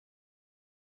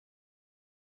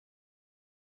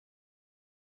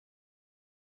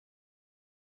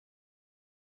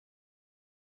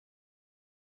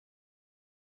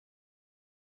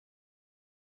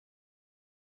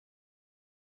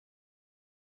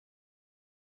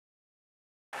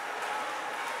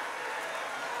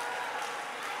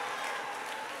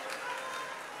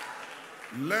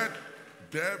Let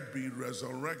there be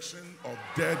resurrection of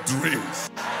dead dreams.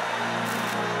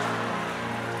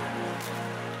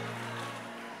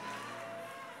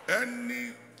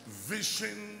 Any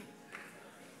vision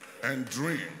and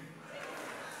dream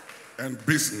and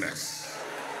business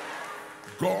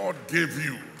God gave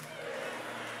you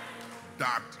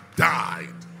that died,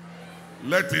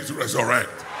 let it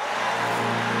resurrect.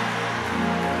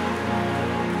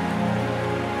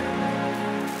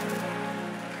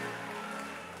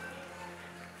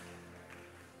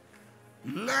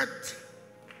 Let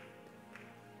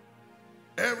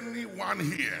anyone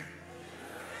here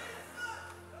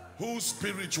who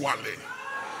spiritually,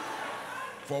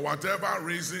 for whatever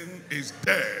reason, is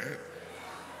dead,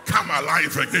 come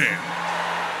alive again.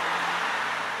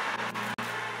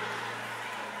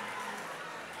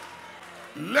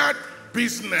 Let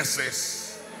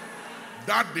businesses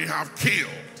that they have killed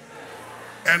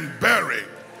and buried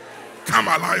come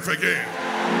alive again.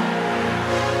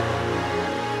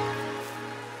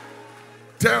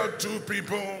 Tell two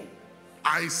people,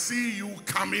 I see you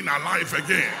coming alive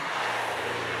again.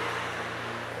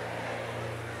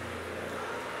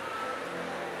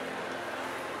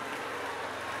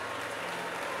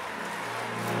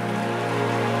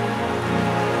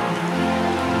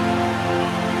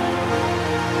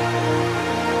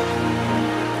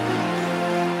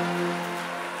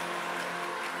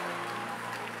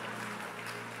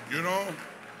 You know,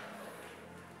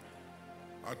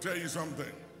 I'll tell you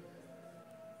something.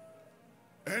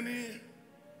 Anything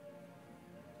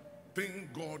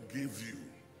God gave you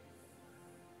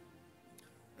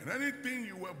and anything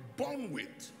you were born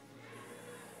with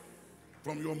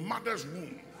from your mother's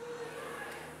womb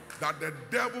that the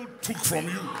devil took from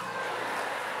you,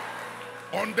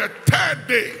 on the third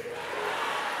day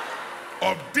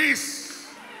of this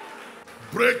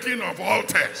breaking of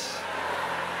altars,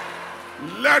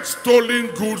 let stolen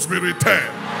goods be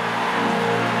returned.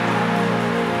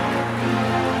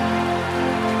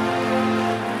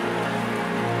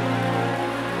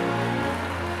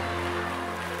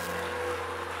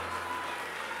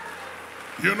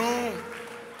 You know,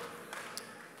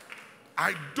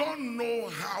 I don't know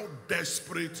how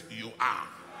desperate you are,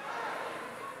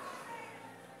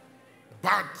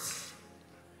 but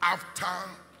after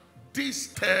this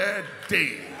third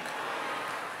day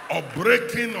of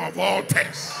breaking of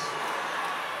altars,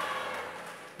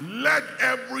 let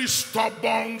every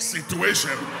stubborn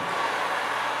situation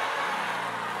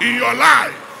in your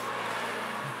life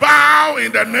bow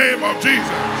in the name of Jesus.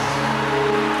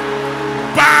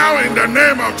 Bow in the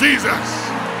name of Jesus.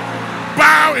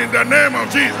 Bow in the name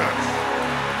of Jesus.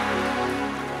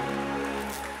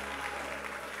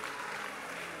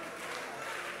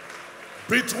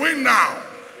 Between now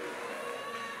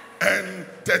and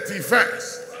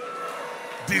 31st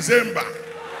December,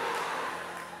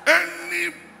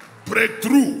 any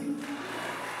breakthrough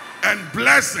and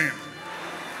blessing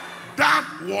that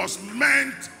was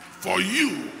meant for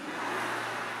you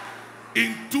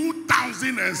in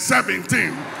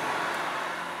 2017,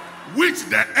 which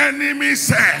the enemy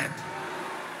said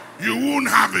you won't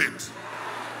have it,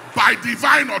 by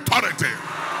divine authority,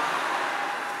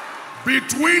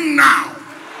 between now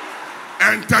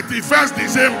and 31st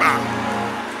December,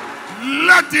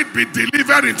 let it be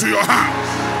delivered into your hands.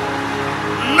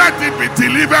 Let it be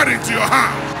delivered into your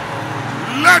hands.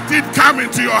 Let it come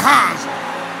into your hands.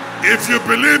 If you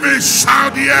believe it,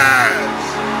 shout yes.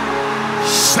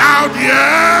 Shout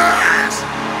yes.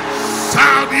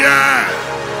 Shout yes.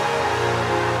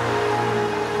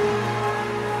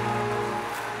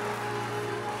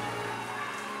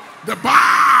 The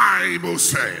Bible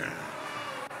says,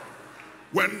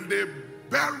 when they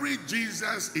buried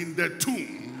Jesus in the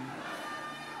tomb,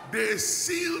 they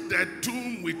sealed the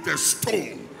tomb with a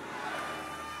stone,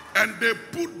 and they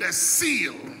put the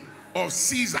seal of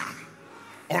Caesar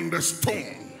on the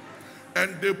stone,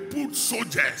 and they put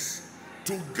soldiers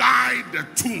to guide the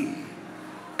tomb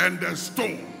and the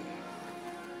stone.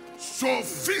 So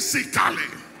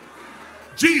physically,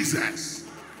 Jesus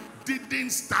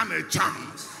didn't stand a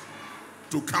chance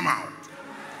to come out.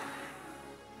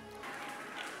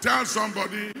 Tell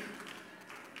somebody,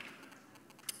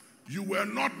 you were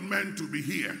not meant to be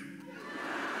here,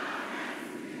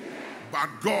 but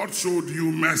God showed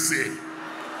you mercy.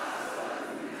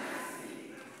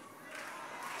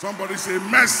 Somebody say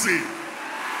mercy.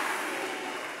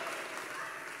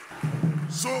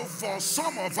 So for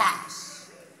some of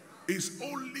us, it's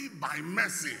only by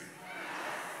mercy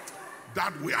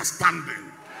that we are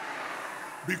standing,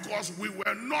 because we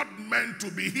were not meant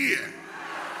to be here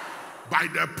by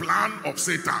the plan of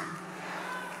Satan.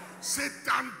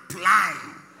 Satan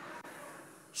planned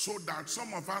so that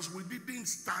some of us, we didn't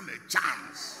stand a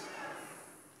chance.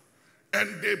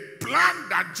 And they planned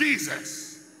that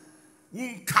Jesus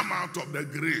won't come out of the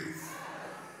grave.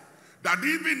 That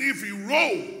even if he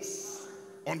rose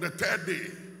on the third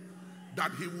day,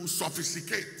 that he will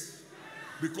suffocate,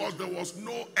 because there was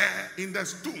no air in the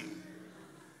tomb.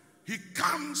 He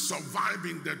can't survive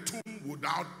in the tomb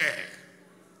without air.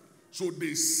 So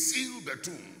they sealed the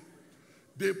tomb.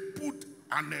 They put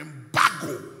an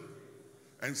embargo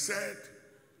and said,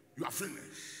 you are finished.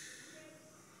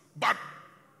 But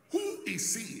who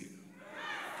is he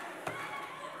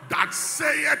that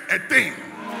saith a thing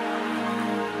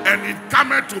and it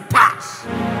cometh to pass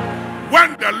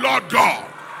when the Lord God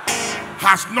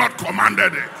has not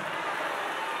commanded it?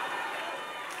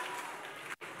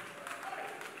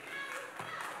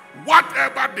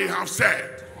 Whatever they have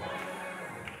said,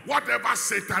 whatever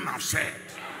Satan have said,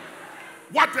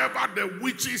 whatever the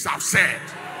witches have said,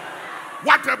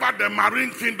 whatever the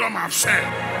marine kingdom have said,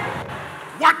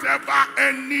 whatever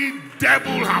any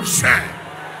devil have said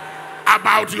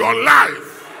about your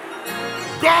life,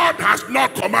 God has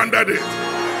not commanded it.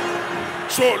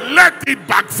 So let it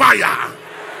backfire.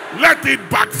 Let it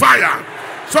backfire.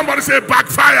 Somebody say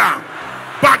backfire.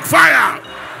 Backfire.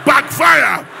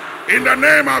 Backfire. In the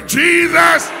name of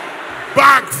Jesus,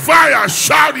 backfire.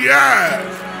 Shout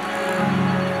yes.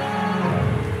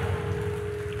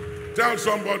 Tell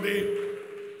somebody,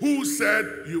 who said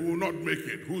you will not make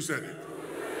it? Who said it?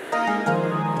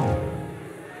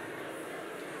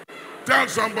 Tell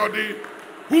somebody,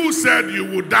 who said you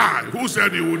would die? Who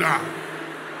said you would die?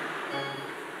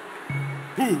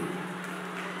 Who?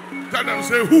 Tell them,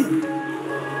 say who?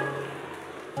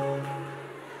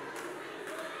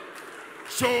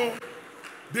 So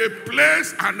they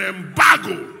placed an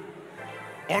embargo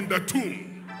on the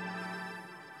tomb.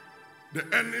 The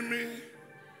enemy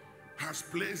has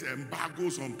placed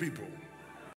embargoes on people,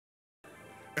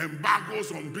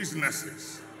 embargoes on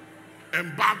businesses,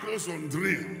 embargoes on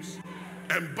dreams,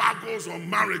 embargoes on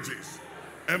marriages,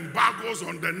 embargoes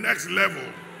on the next level.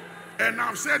 And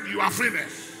I've said you are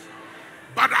finished.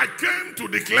 But I came to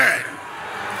declare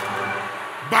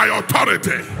by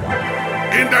authority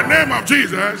in the name of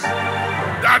Jesus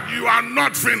that you are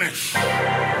not finished.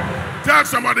 Tell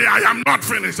somebody, I am not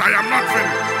finished. I am not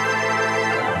finished.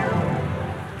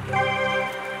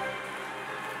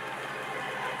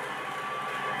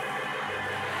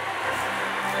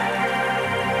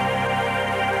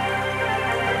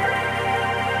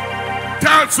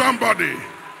 Tell somebody,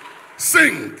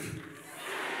 sing,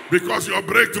 because your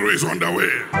breakthrough is on the way.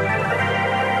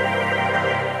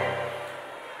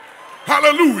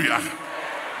 Hallelujah.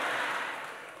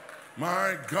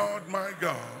 My God, my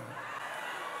God.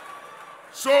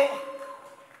 So,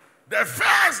 the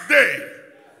first day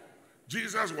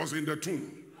Jesus was in the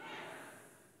tomb,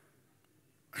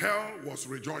 hell was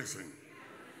rejoicing.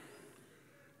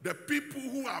 The people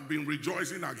who have been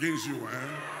rejoicing against you,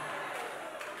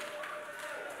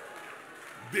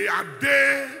 their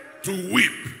day to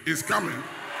weep is coming.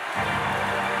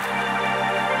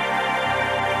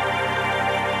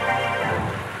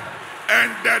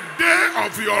 And the day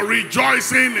of your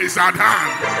rejoicing is at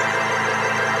hand.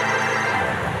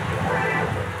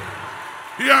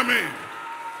 Hear me.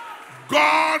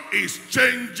 God is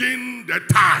changing the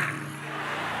time.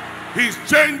 He's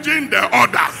changing the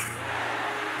order.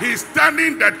 He's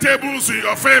turning the tables in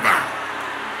your favor.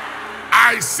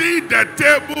 I see the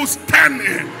tables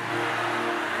turning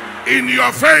in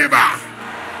your favor.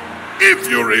 If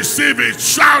you receive it,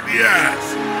 shout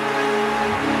yes.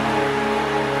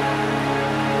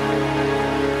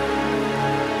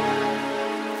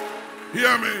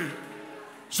 Hear me.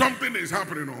 Something is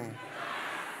happening.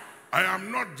 I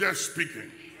am not just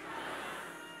speaking.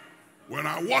 When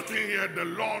I walk in here, the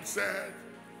Lord said,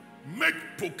 make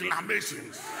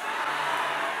proclamations.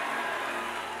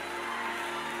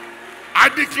 I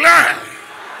declare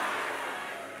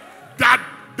that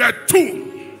the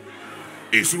tomb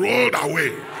is rolled away.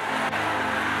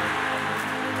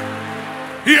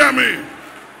 Hear me.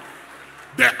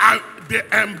 The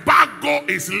embargo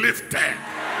is lifted.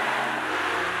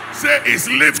 Say it's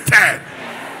lifted.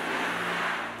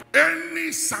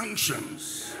 Any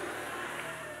sanctions,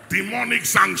 demonic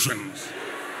sanctions,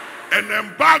 an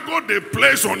embargo they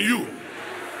place on you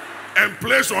and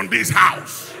place on this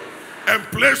house and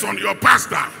place on your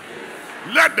pastor,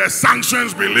 let the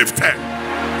sanctions be lifted.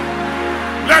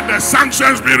 Let the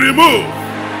sanctions be removed.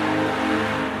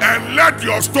 And let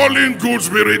your stolen goods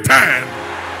be returned.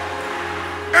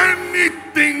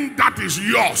 Anything that is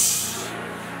yours,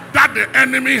 that the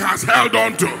enemy has held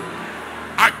on to,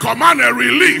 I command a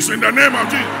release in the name of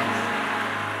Jesus.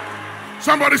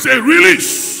 Somebody say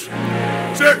release.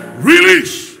 Say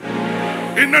release.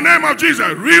 In the name of Jesus,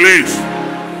 release.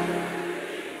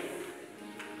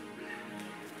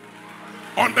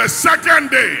 On the second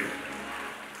day,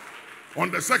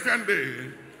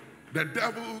 the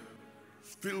devil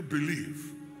still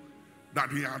believed that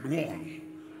he had won.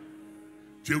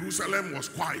 Jerusalem was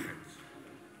quiet.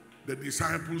 The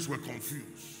disciples were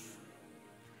confused.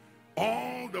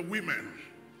 All the women,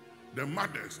 the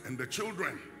mothers and the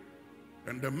children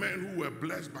and the men who were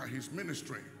blessed by his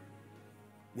ministry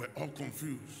were all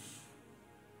confused.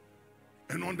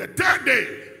 And on the third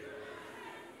day,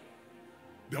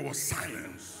 there was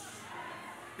silence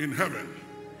in heaven.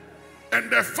 And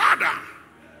the Father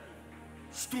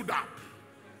stood up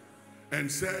and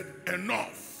said,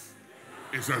 enough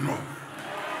is enough.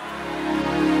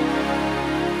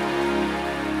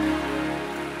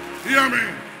 Hear me?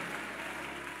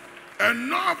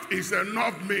 Enough is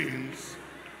enough means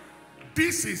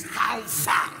this is how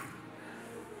far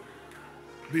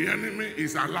the enemy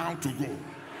is allowed to go.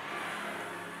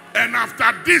 And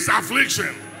after this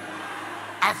affliction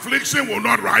will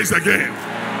not rise again.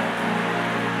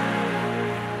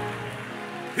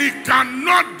 He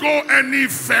cannot go any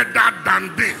further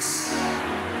than this.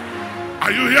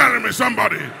 Are you hearing me,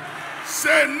 somebody?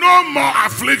 Say no more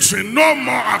affliction, no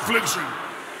more affliction.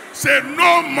 Say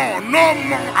no more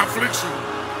affliction.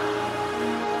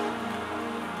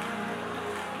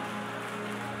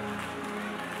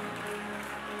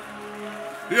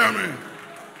 Hear me?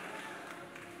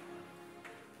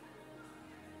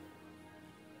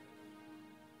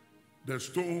 The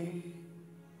stone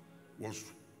was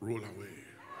rolled away.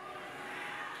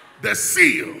 The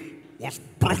seal was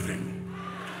broken.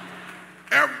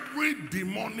 Every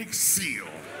demonic seal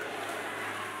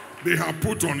they have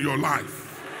put on your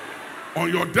life,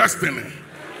 on your destiny,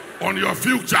 on your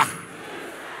future,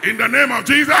 in the name of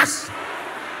Jesus,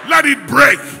 let it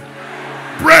break.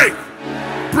 Break.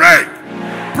 Break.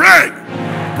 Break.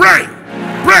 Break.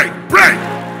 Break. Break.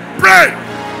 Break.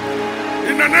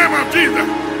 In the name of Jesus,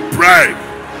 break.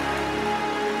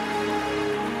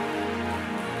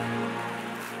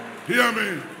 Hear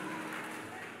me.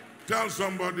 Tell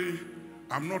somebody,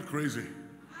 I'm not crazy.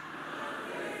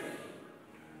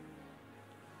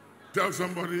 Tell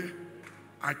somebody,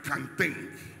 I can think,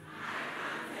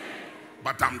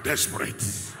 but I'm desperate.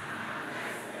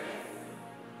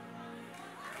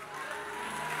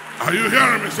 Are you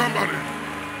hearing me, somebody?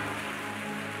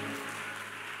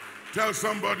 Tell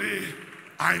somebody,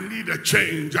 I need a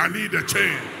change. I need a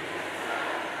change.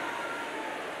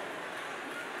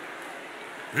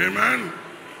 Amen.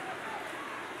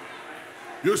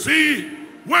 You see,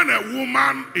 when a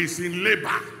woman is in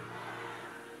labor,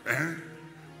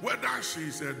 whether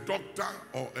she's a doctor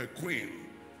or a queen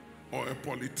or a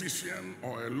politician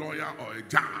or a lawyer or a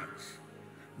judge,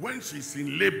 when she's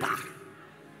in labor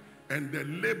and the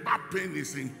labor pain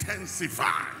is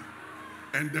intensifying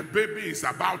and the baby is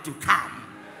about to come,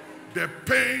 the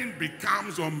pain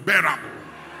becomes unbearable.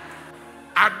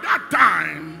 At that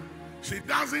time, she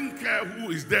doesn't care who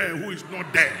is there, who is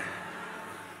not there.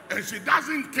 And she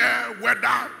doesn't care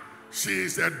whether she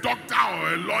is a doctor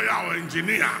or a lawyer or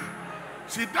engineer.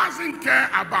 She doesn't care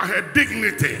about her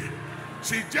dignity.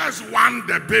 She just wants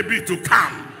the baby to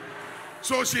come.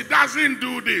 So she doesn't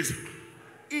do this.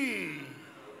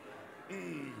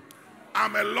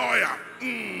 I'm a lawyer.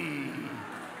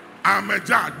 I'm a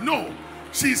judge. No.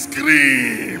 She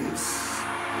screams.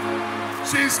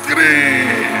 She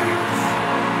screams.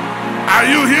 Are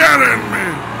you hearing me?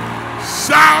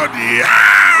 Shout, yeah!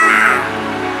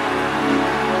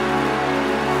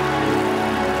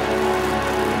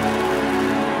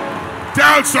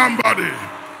 Tell somebody,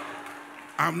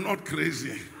 I'm not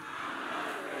crazy.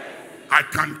 I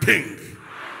can think.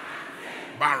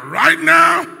 But right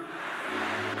now,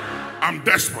 I'm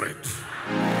desperate.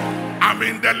 I'm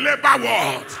in the labor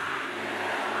ward.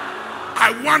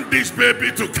 I want this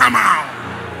baby to come out.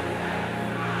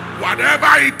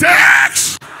 Whatever it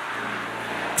takes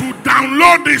to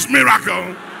download this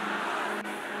miracle,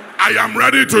 I am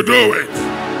ready to do it.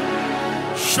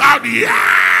 Shout,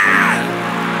 yeah!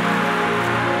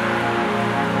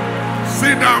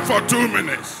 Sit down for 2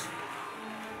 minutes.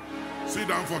 Sit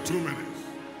down for 2 minutes.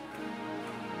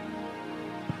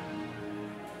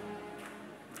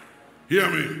 Hear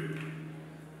me.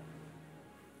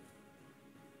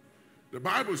 The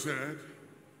Bible said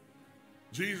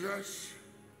Jesus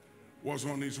was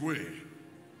on his way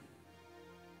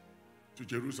to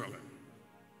Jerusalem.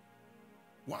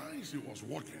 While he was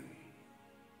walking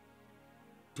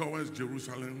towards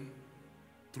Jerusalem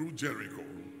through Jericho,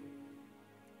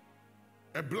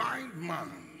 a blind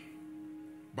man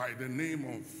by the name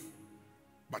of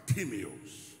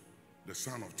Bartimaeus, the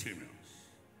son of Timaeus,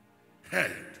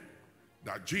 heard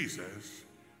that Jesus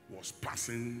was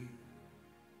passing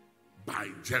by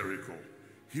Jericho.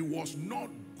 He was not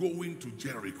going to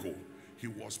Jericho. He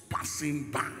was passing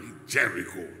by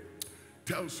Jericho.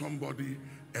 Tell somebody,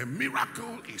 a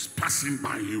miracle is passing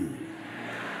by you.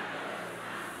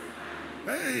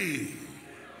 Hey.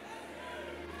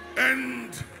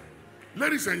 And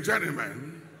ladies and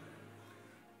gentlemen,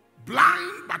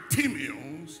 blind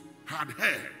Bartimaeus had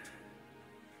heard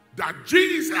that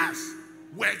Jesus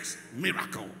works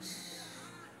miracles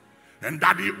and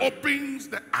that he opens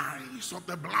the eyes of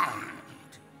the blind,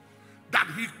 that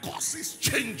he causes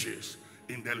changes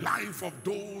in the life of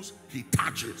those he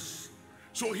touches.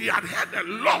 So he had heard a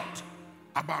lot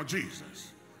about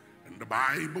Jesus. And the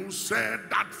Bible said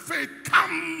that faith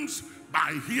comes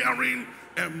by hearing,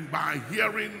 and by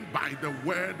hearing by the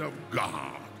word of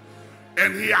God.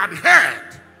 And he had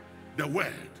heard the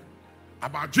word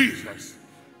about Jesus,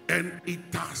 and it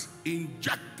has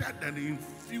injected and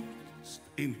infused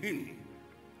in him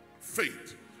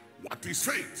faith. What is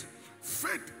faith?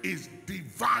 Faith is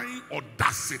divine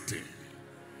audacity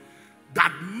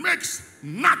that makes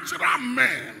natural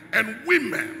men and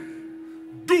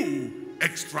women do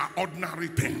extraordinary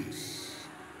things.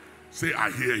 Say,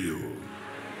 I hear you.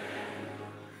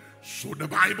 So the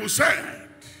Bible said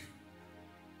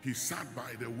he sat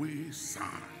by the wayside,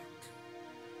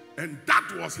 and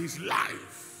that was his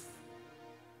life.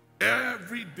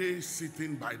 Every day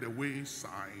sitting by the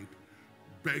wayside,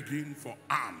 begging for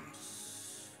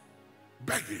alms.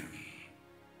 Begging.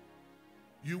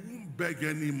 You won't beg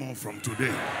anymore from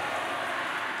today.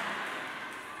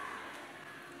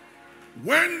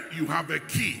 When you have a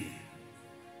key,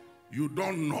 you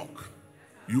don't knock,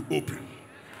 you open.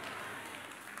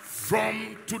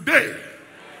 From today,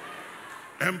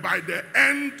 and by the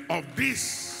end of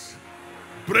this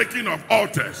breaking of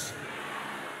altars,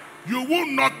 you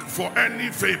won't knock for any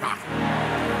favor.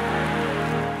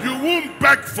 You won't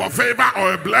beg for favor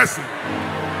or a blessing.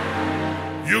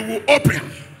 You will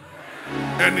open,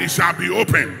 and it shall be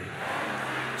open.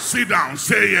 Sit down,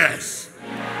 say yes.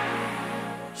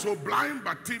 So blind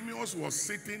Bartimaeus was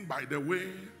sitting by the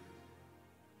way,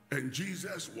 and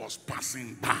Jesus was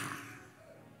passing by.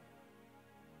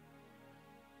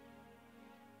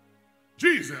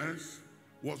 Jesus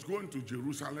was going to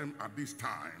Jerusalem at this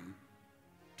time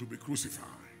to be crucified.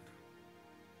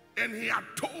 And he had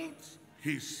told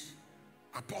his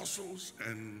apostles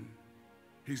and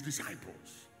his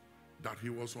disciples that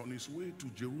he was on his way to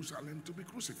Jerusalem to be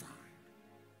crucified.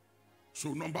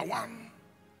 So number one,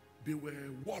 they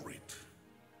were worried,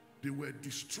 they were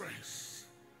distressed,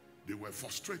 they were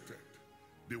frustrated,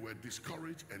 they were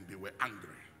discouraged, and they were angry.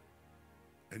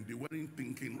 And they weren't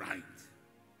thinking right.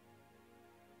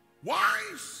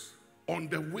 Whilst on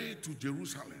the way to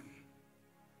Jerusalem,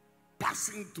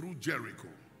 passing through Jericho,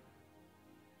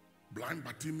 blind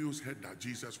Bartimaeus heard that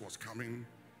Jesus was coming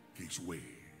his way.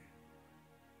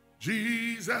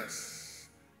 Jesus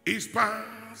is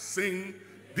passing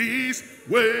this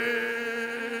way,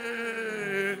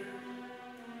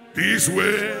 this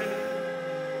way,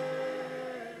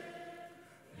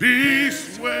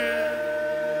 this way.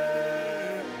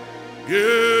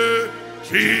 Yeah,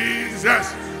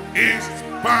 Jesus is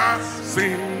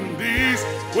passing this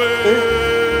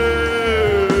way.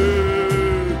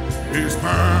 He's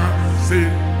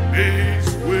passing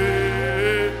this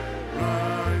way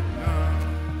right now.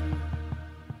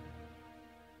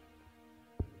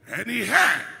 And he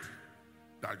heard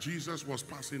that Jesus was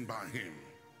passing by him.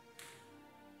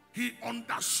 He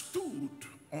understood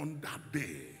on that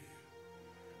day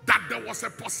that there was a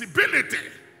possibility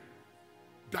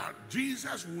that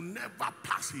Jesus will never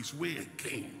pass his way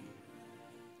again.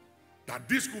 That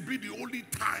this could be the only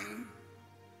time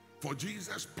for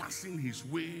Jesus passing his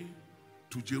way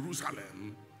to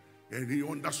Jerusalem. And he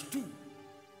understood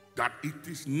that it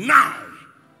is now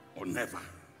or never.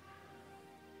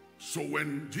 So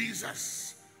when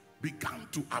Jesus began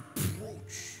to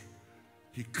approach,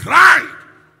 he cried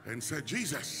and said,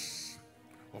 Jesus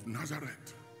of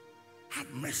Nazareth, have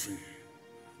mercy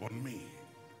on me.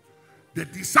 The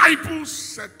disciples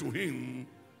said to him,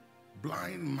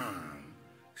 blind man,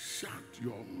 shut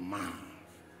your mouth.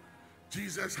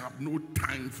 Jesus have no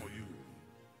time for you.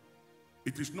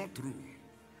 It is not true.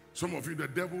 Some of you, the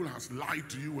devil has lied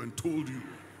to you and told you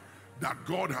that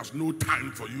God has no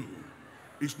time for you.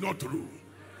 It's not true.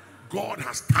 God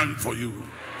has time for you.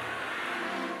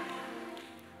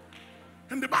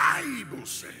 And the Bible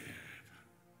said,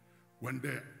 when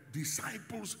the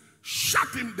disciples shut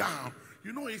him down,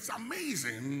 you know, it's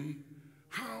amazing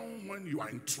how when you are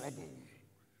in trouble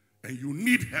and you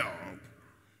need help,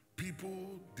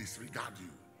 people disregard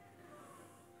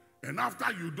you. And after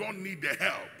you don't need the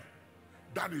help,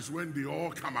 that is when they all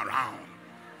come around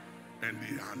and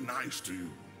they are nice to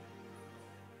you.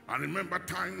 I remember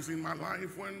times in my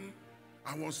life when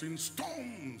I was in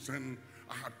storms and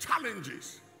I had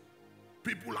challenges.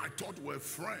 People I thought were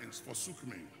friends forsook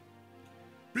me.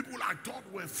 People I thought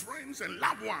were friends and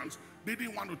loved ones, they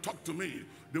didn't want to talk to me.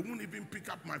 They wouldn't even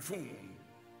pick up my phone.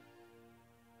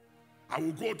 I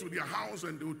will go to their house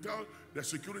and they will tell the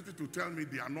security to tell me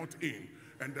they are not in.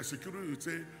 And the security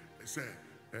will say,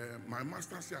 my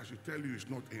master said I should tell you it's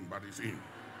not in, but it's in.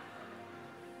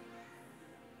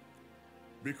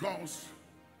 Because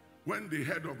when they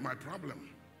heard of my problem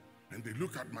and they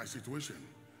look at my situation,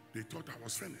 they thought I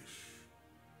was finished.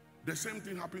 The same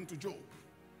thing happened to Job.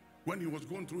 When he was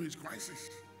going through his crisis,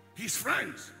 his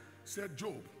friends said,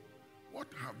 Job, what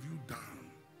have you done?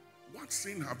 What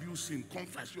sin have you sinned?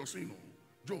 Confess your sin.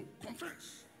 Job,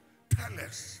 confess. Tell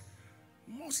us.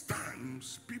 Most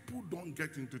times, people don't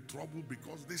get into trouble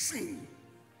because they sin.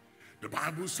 The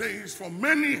Bible says, for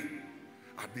many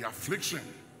are the affliction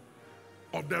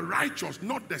of the righteous,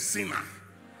 not the sinner,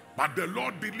 but the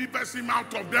Lord delivers him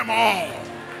out of them all.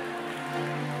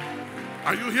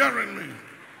 Are you hearing me?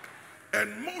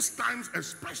 And most times,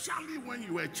 especially when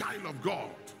you are a child of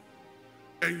God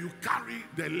and you carry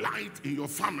the light in your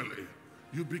family,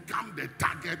 you become the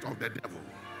target of the devil.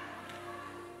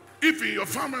 If in your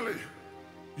family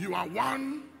you are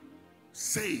one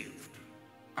saved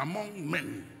among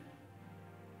many,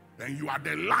 and you are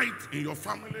the light in your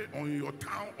family or in your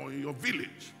town or in your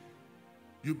village,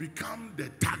 you become the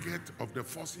target of the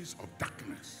forces of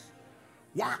darkness.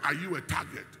 Why are you a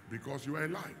target? Because you are a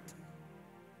light.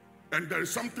 And there is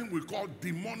something we call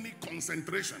demonic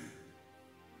concentration.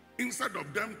 Instead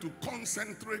of them to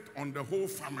concentrate on the whole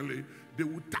family, they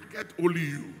will target only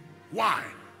you. Why?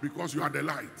 Because you are the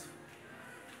light.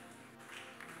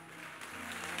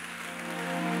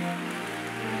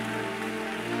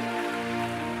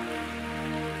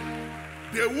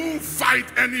 They won't fight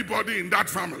anybody in that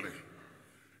family.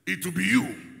 It will be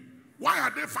you. Why are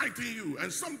they fighting you?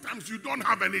 And sometimes you don't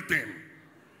have anything.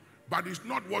 But it's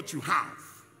not what you have.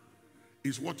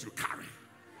 It's what you carry.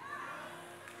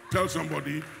 Tell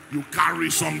somebody, you carry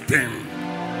something.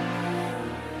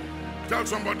 Tell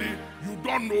somebody, you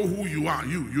don't know who you are.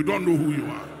 You don't know who you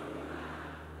are.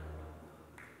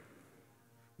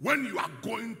 When you are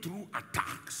going through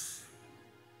attacks,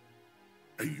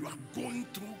 and you are going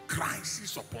through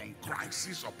crisis upon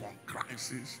crisis upon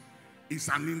crisis, it's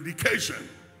an indication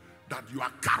that you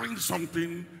are carrying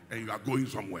something and you are going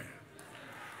somewhere.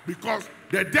 Because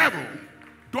the devil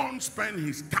don't spend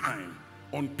his time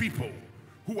on people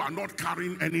who are not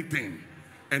carrying anything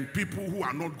and people who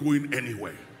are not going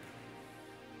anywhere.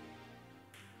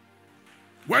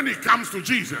 When it comes to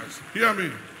Jesus, hear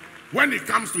me, when it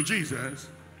comes to Jesus,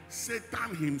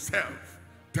 Satan himself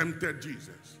tempted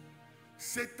Jesus.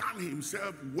 Satan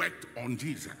himself worked on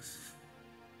Jesus.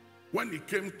 When it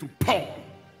came to Paul,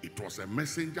 it was a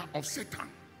messenger of Satan.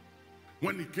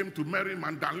 When it came to Mary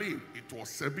Magdalene, it was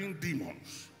 7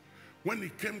 demons. When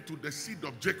it came to the seed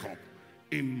of Jacob,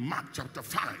 in Mark chapter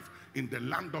 5, in the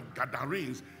land of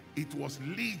Gadarenes, it was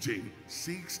legion,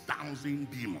 6,000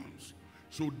 demons.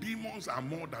 So demons are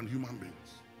more than human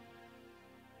beings.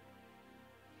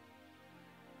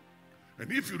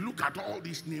 And if you look at all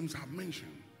these names I've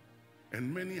mentioned,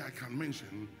 and many I can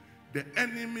mention, the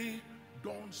enemy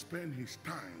don't spend his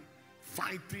time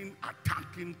fighting,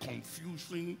 attacking,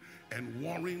 confusing, and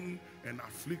worrying and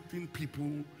afflicting people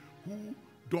who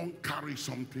don't carry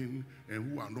something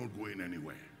and who are not going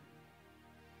anywhere.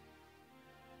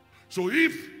 So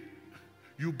if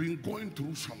you've been going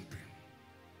through something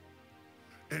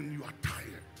and you are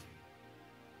tired,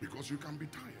 because you can be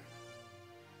tired,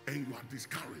 and you are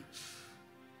discouraged,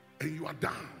 and you are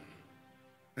down,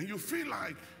 and you feel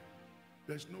like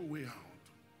there's no way out,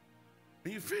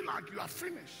 and you feel like you are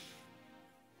finished,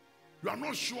 you are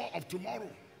not sure of tomorrow,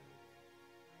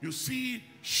 you see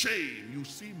shame, you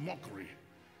see mockery,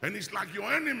 and it's like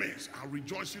your enemies are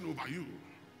rejoicing over you.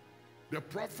 The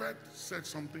prophet said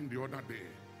something the other day.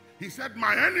 He said,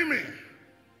 my enemy,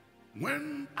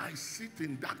 when I sit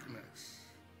in darkness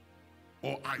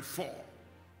or I fall,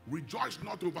 rejoice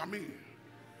not over me,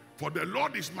 for the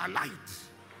Lord is my light.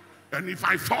 And if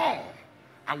I fall,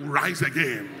 I will rise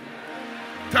again.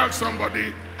 Tell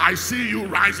somebody, I see you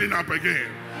rising up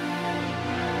again.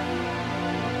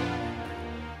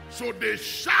 So they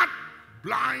shut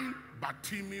blind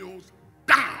Bartimaeus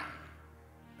down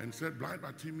and said, blind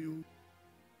Bartimaeus,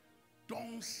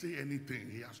 don't say anything.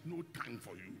 He has no time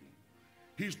for you.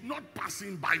 He's not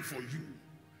passing by for you.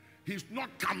 He's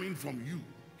not coming from you.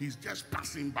 he's just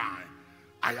passing by.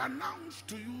 I announced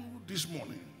to you this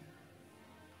morning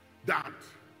that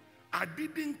I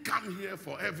didn't come here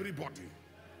for everybody.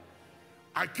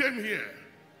 I came here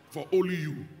for only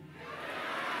you.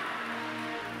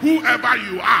 Whoever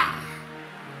you are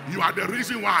the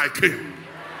reason why I came.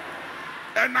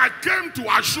 And I came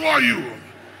to assure you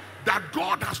that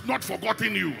God has not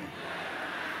forgotten you.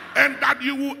 And that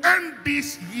you will end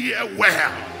this year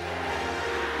well.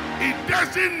 It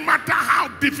doesn't matter how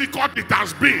difficult it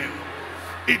has been.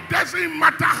 It doesn't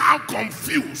matter how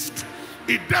confused.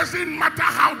 It doesn't matter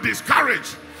how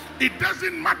discouraged. It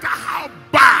doesn't matter how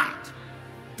bad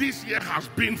this year has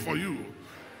been for you.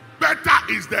 Better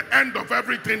is the end of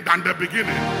everything than the beginning.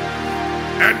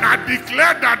 And I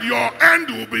declare that your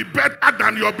end will be better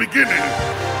than your beginning.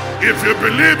 If you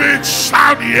believe it,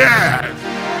 shout yes.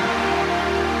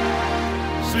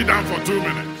 Sit down for 2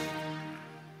 minutes.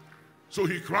 So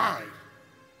he cried.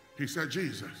 He said,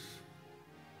 Jesus,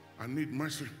 I need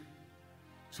mercy.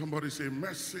 Somebody say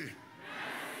mercy.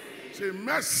 Mercy. Say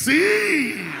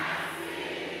mercy. Mercy.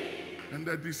 And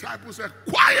the disciples said,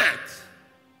 quiet.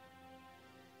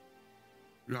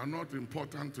 You are not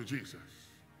important to Jesus.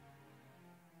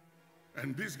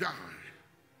 And this guy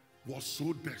was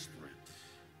so desperate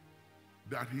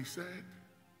that he said,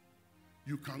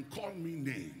 you can call me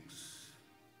names.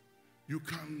 You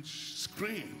can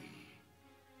scream.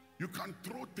 You can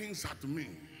throw things at me.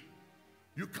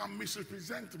 You can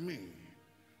misrepresent me.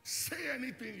 Say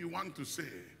anything you want to say.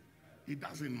 It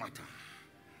doesn't matter.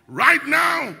 Right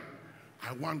now,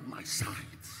 I want my sight.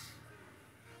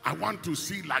 I want to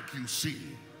see like you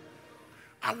see.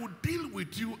 I will deal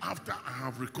with you after I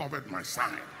have recovered my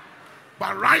sight.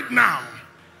 But right now,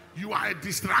 you are a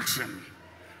distraction.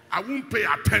 I won't pay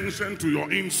attention to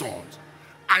your insult.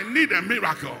 I need a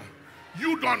miracle.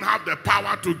 You don't have the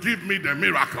power to give me the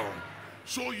miracle.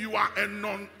 So you are a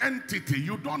non-entity.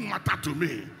 You don't matter to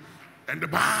me. And the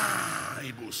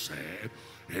Bible said,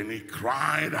 and he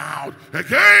cried out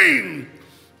again.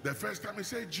 The first time he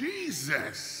said,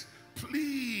 Jesus,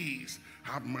 please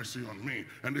have mercy on me.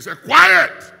 And they said,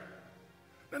 quiet.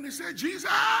 Then he said, Jesus,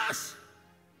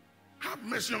 have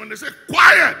mercy on me. And they said,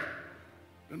 quiet.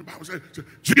 Then the Bible said,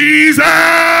 Jesus,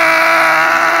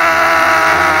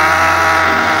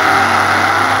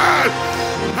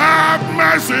 have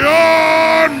mercy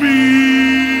on me.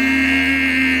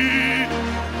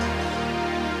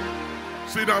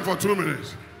 Sit down for 2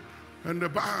 minutes. And the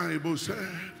Bible said,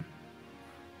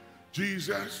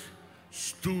 Jesus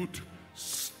stood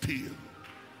still.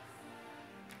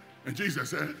 And Jesus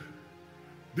said,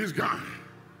 this guy,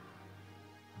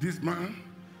 this man,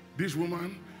 this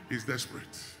woman is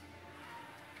desperate.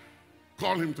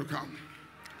 Call him to come.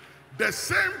 The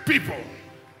same people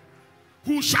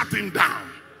who shut him down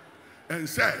and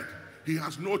said, he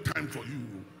has no time for you,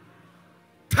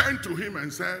 turned to him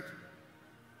and said,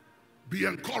 be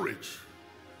encouraged.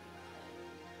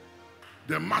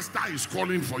 The master is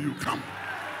calling for you. Come.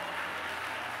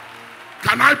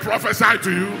 Can I prophesy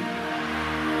to you?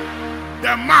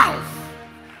 The mouth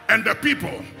and the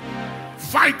people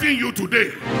fighting you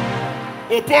today,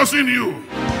 opposing you,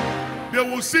 they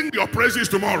will sing your praises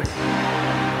tomorrow.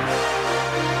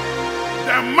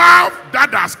 The mouth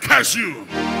that has cursed you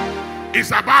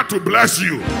is about to bless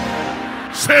you.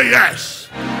 Say yes.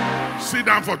 Sit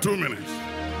down for 2 minutes.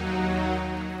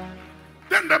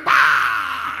 Then the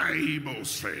Bible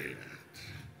said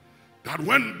that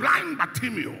when blind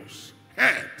Bartimaeus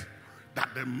heard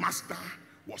that the master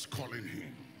was calling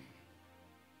him,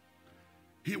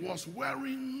 he was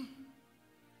wearing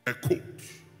a coat.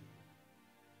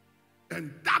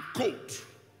 And that coat,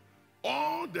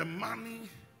 all the money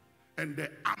and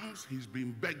the alms he's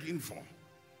been begging for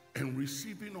and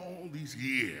receiving all these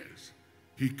years,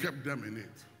 he kept them in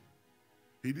it.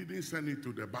 He didn't send it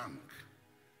to the bank.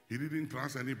 He didn't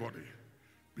trust anybody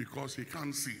because he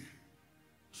can't see.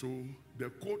 So the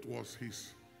coat was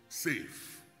his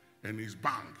safe and his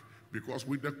bank, because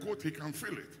with the coat he can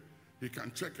feel it. He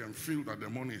can check and feel that the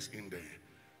money is in there.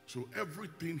 So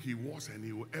everything he was and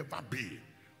he will ever be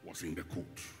was in the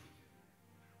coat.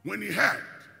 When he heard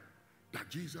that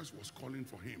Jesus was calling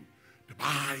for him, the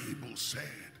Bible said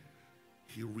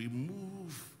he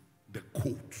removed the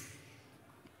coat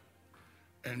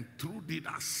and threw it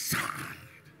aside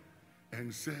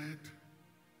and said,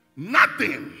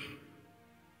 nothing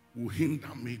will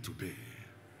hinder me today.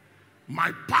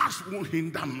 My past won't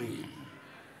hinder me.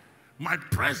 My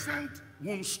present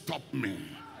won't stop me.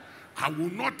 I will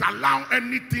not allow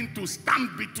anything to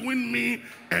stand between me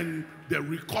and the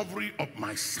recovery of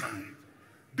my sight.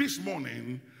 This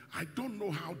morning, I don't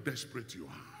know how desperate you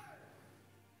are.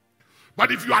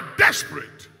 But if you are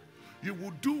desperate, You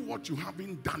will do what you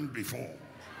haven't done before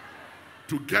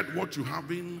to get what you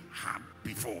haven't had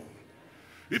before.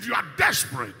 If you are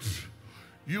desperate,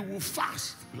 you will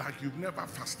fast like you've never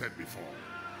fasted before.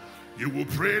 You will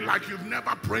pray like you've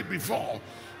never prayed before.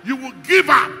 You will give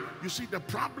up. You see, the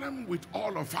problem with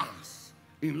all of us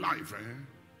in life,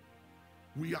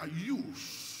 we are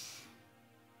used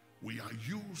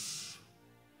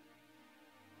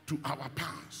to our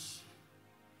past.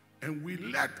 And we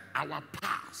let our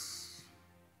past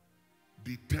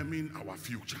determine our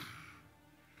future.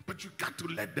 But you got to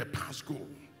let the past go.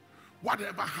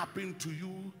 Whatever happened to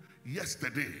you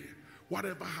yesterday,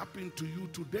 whatever happened to you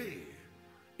today,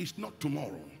 is not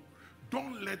tomorrow.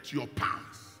 Don't let your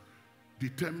past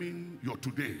determine your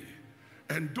today.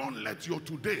 And don't let your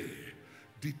today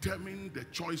determine the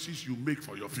choices you make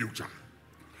for your future.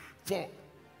 For,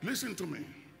 listen to me,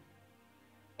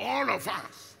 all of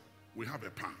us, we have a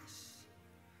past.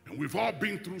 And we've all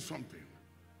been through something.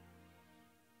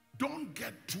 Don't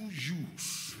get too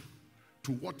used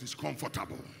to what is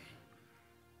comfortable.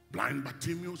 Blind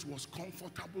Bartimaeus was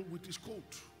comfortable with his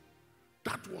coat.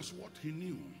 That was what he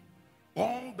knew.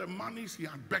 All the monies he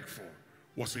had begged for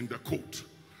was in the coat.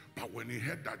 But when he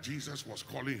heard that Jesus was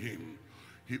calling him,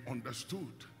 he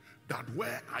understood that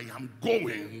where I am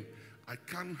going, I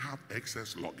can't have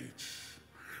excess luggage.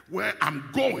 Where I'm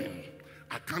going,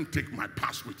 I can't take my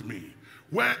past with me.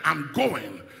 Where I'm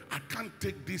going, I can't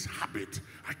take this habit.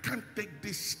 I can't take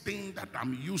this thing that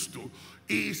I'm used to.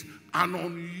 It's an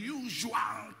unusual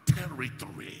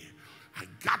territory. I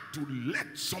got to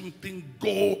let something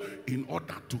go in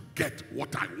order to get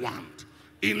what I want.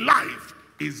 In life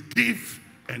is give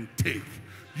and take.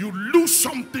 You lose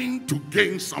something to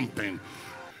gain something.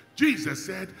 Jesus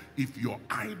said, if your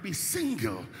eye be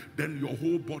single, then your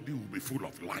whole body will be full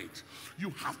of light.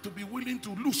 You have to be willing to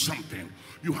lose something.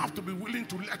 You have to be willing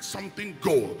to let something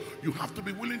go. You have to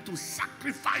be willing to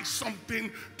sacrifice something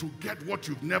to get what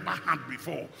you've never had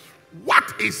before.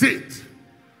 What is it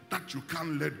that you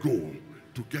can't let go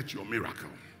to get your miracle?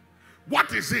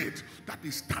 What is it that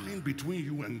is standing between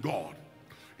you and God?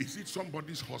 Is it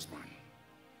somebody's husband?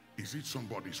 Is it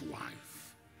somebody's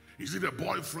wife? Is it a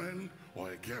boyfriend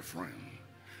or a girlfriend?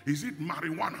 Is it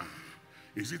marijuana?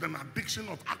 Is it an addiction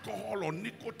of alcohol or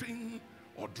nicotine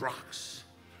or drugs?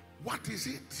 What is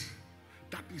it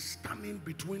that is standing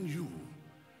between you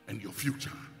and your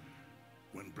future?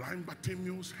 When blind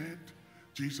Bartimaeus heard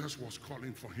Jesus was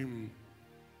calling for him,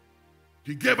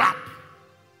 he gave up.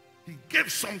 He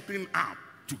gave something up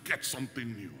to get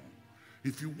something new.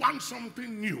 If you want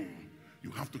something new, you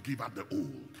have to give up the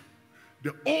old.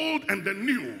 The old and the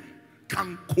new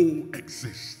can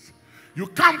coexist. You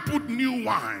can't put new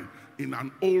wine in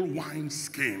an old wine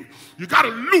skin. You got to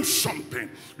lose something.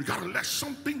 You got to let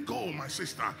something go, my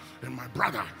sister and my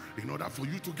brother, in order for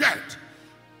you to get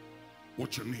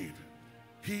what you need.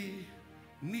 He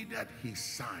needed his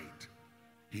sight.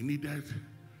 He needed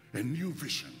a new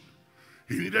vision.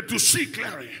 He needed to see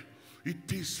clearly.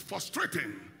 It is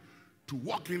frustrating to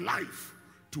walk in life,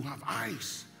 to have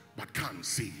eyes but can't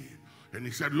see. And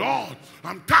he said, Lord,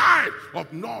 I'm tired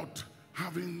of not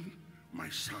having my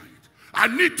sight. I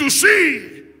need to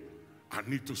see. I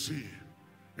need to see.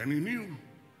 And he knew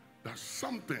that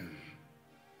something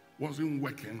wasn't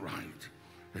working right.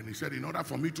 And he said, in order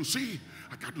for me to see,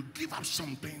 I got to give up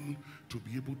something to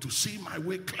be able to see my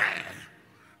way clear.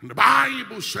 And the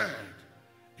Bible said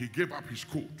he gave up his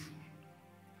coat.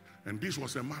 And this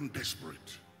was a man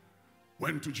desperate.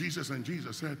 Went to Jesus, and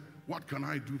Jesus said, what can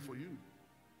I do for you?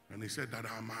 And he said, that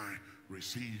I might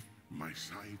receive my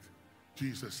sight.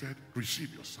 Jesus said,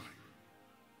 receive your sight.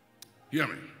 Hear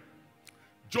me.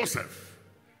 Joseph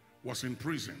was in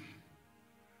prison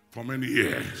for many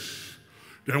years.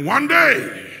 Then one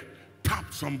day,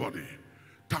 tap somebody,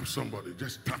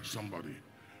 just touch somebody,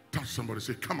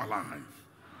 say, come alive,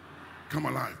 come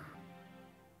alive.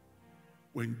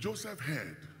 When Joseph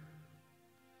heard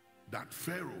that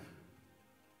Pharaoh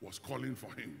was calling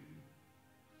for him,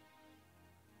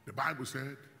 the Bible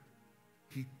said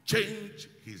he changed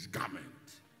his garment.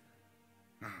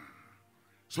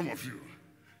 Some of you,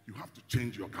 you have to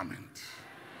change your garment.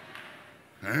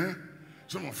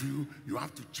 Some of you, you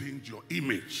have to change your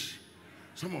image.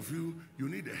 Some of you, you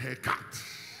need a haircut.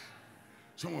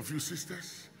 Some of you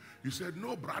sisters, you said,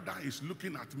 no brother is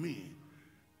looking at me.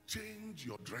 Change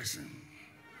your dressing.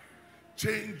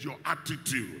 Change your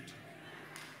attitude.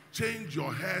 Change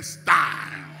your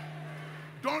hairstyle.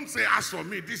 Don't say, as for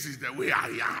me, this is the way I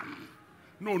am.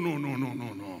 No.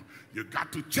 You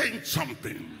got to change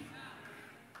something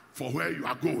for where you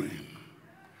are going.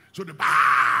 So the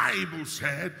Bible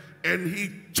said, and he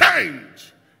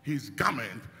changed his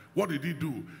garment What did he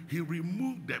do? He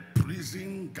removed the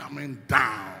prison garment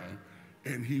down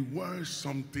and he wears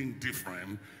something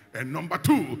different. And number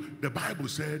two, the Bible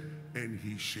said, and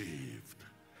he shaved.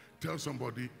 Tell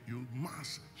somebody, you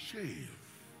must shave.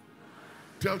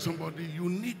 Tell somebody, you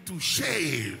need to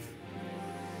shave.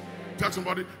 Tell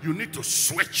somebody, you need to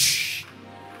switch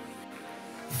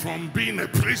from being a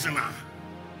prisoner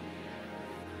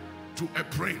to a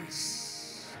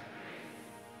prince.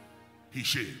 He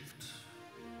shaved.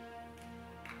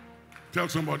 Tell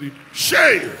somebody,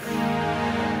 shave.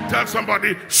 Tell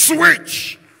somebody,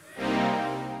 switch.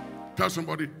 Tell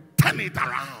somebody, turn it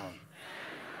around.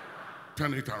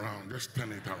 Turn it around. Just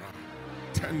turn it around.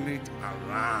 Turn it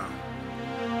around.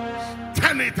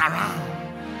 Turn it around.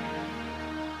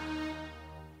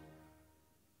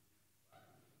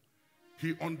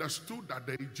 He understood that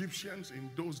the Egyptians in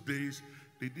those days,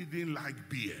 they didn't like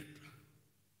beard.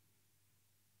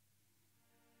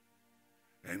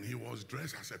 And he was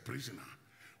dressed as a prisoner.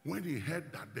 When he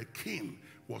heard that the king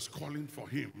was calling for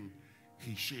him,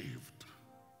 he shaved.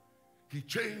 He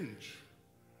changed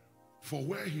for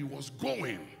where he was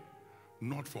going,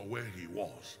 not for where he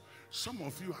was. Some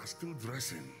of you are still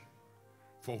dressing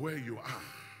for where you are.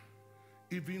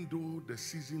 Even though the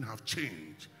season have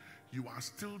changed, you are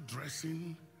still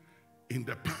dressing in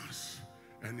the past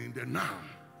and in the now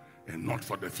and not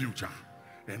for the future.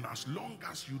 And as long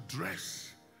as you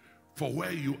dress for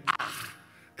where you are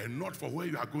and not for where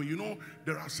you are going, you know,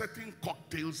 there are certain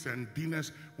cocktails and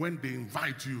dinners when they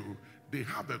invite you, they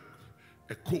have a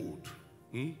code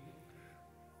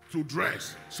to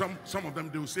dress. Some of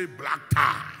them, they will say black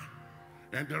tie.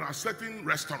 And there are certain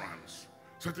restaurants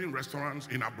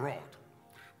in abroad.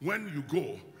 When you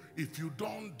go, if you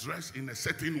don't dress in a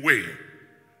certain way,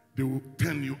 they will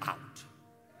turn you out.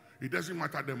 It doesn't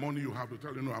matter the money you have to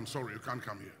tell you, no, I'm sorry, you can't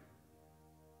come here.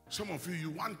 Some of you, you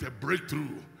want a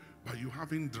breakthrough, but you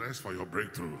haven't dressed for your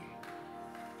breakthrough.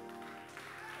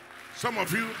 Some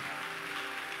of you,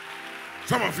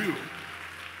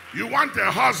 you want a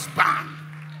husband,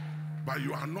 but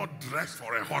you are not dressed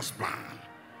for a husband.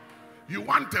 You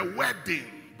want a wedding,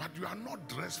 but you are not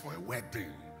dressed for a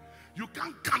wedding. You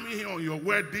can't come in here on your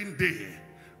wedding day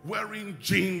wearing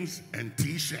jeans and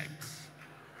t-shirts.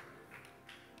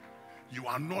 You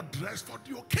are not dressed for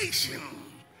the occasion.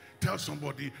 Tell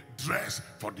somebody, dress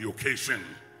for the occasion.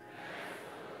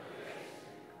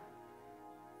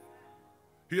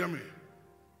 Hear me.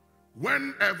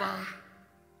 Whenever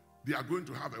they are going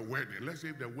to have a wedding, let's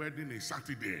say the wedding is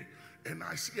Saturday, and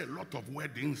I see a lot of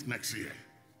weddings next year.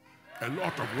 A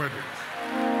lot of weddings.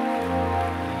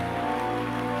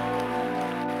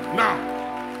 Now,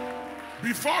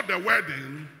 before the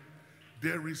wedding,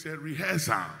 there is a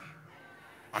rehearsal.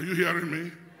 Are you hearing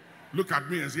me? Look at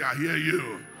me and say, I hear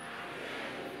you.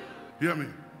 Hear me.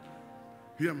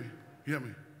 Hear me. Hear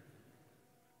me.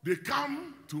 They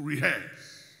come to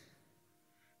rehearse.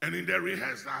 And in the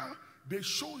rehearsal, they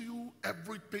show you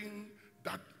everything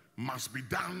that must be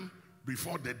done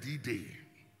before the D-Day.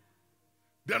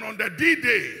 Then on the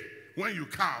D-Day, when you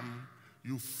come,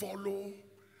 you follow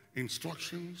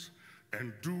instructions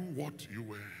and do what you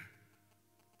were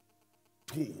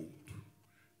told.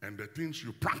 And the things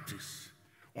you practice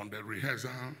on the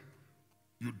rehearsal,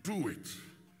 you do it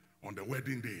on the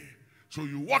wedding day. So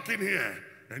you walk in here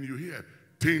and you hear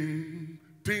ting,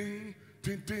 ting,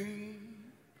 ting, ting,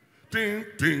 ting,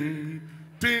 ting,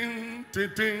 ting, ting,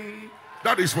 ting.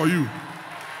 That is for you.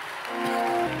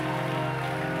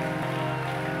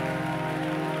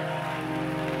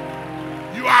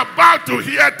 You are about to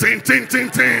hear ting, ting,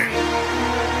 ting, ting.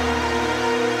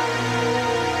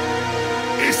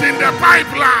 It's in the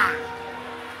pipeline.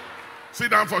 Sit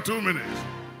down for 2 minutes.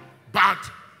 But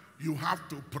you have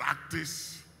to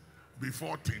practice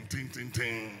before ting, ting, ting,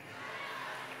 ting.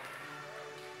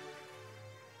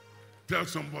 Tell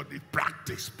somebody,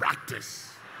 practice,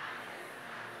 practice.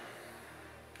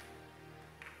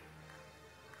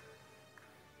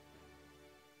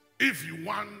 If you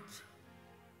want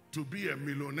to be a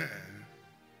millionaire,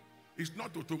 it's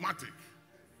not automatic.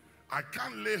 I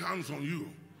can't lay hands on you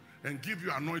and give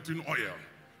you anointing oil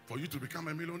for you to become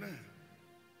a millionaire.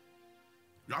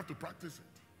 You have to practice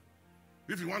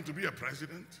it. If you want to be a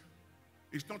president,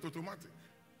 it's not automatic.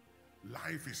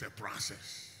 Life is a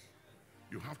process.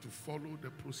 You have to follow the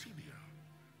procedure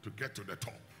to get to the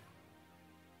top.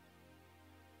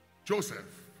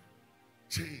 Joseph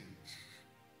changed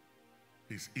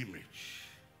his image.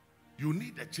 You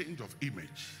need a change of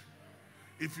image.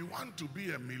 If you want to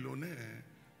be a millionaire,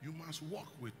 you must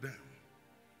walk with them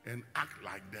and act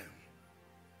like them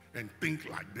and think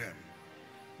like them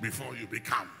before you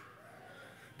become.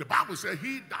 The Bible says,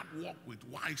 he that walk with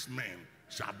wise men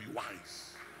shall be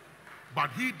wise.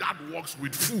 But he that walks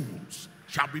with fools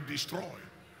shall be destroyed.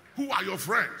 Who are your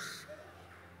friends?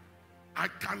 I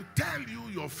can tell you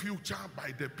your future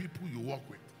by the people you walk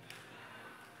with.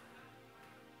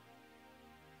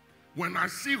 When I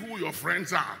see who your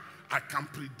friends are, I can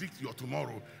predict your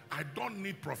tomorrow. I don't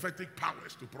need prophetic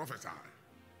powers to prophesy.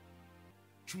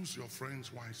 Choose your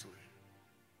friends wisely.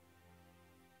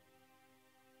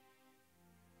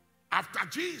 After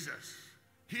Jesus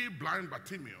healed blind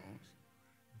Bartimaeus,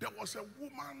 there was a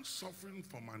woman suffering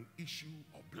from an issue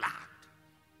of blood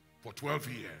for 12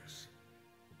 years.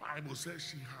 The Bible says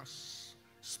she has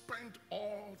spent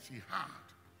all she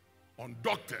had on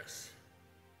doctors.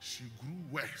 She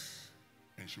grew worse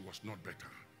and she was not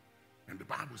better. And the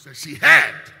Bible says she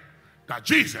heard that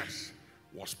Jesus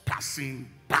was passing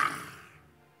by.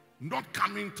 Not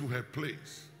coming to her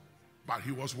place, but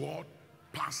he was what?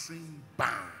 Passing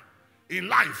by. In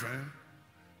life,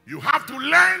 you have to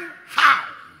learn how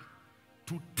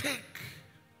to take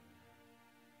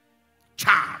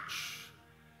charge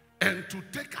and to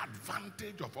take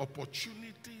advantage of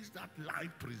opportunities that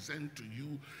life presents to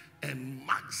you and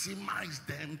maximize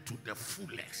them to the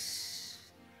fullest.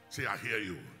 Say, I hear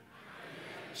you.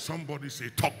 Somebody say,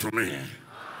 talk to me.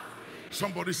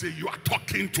 Somebody say, you are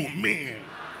talking to me.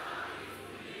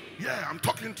 Yeah, I'm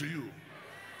talking to you.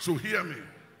 So hear me.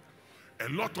 A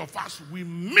lot of us, we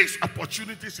miss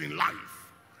opportunities in life.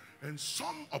 And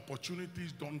some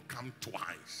opportunities don't come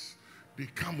twice. They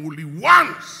come only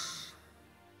once.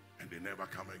 And they never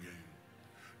come again.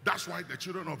 That's why the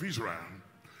children of Israel,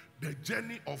 the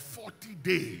journey of 40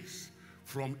 days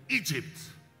from Egypt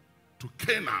to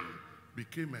Canaan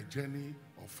became a journey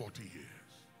of 40 years.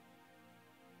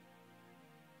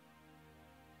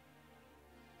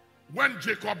 When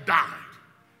Jacob died,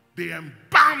 they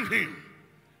embalmed him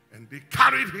and they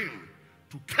carried him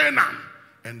to Canaan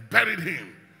and buried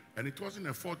him. And it wasn't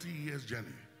a 40 years journey.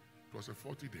 It was a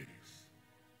 40 days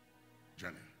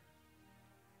journey.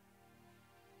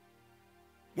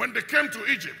 When they came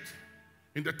to Egypt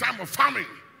in the time of famine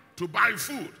to buy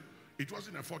food, it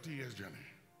wasn't a 40 years journey.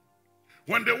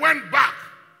 When they went back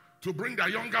to bring their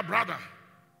younger brother,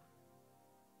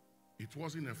 it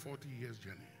wasn't a 40 years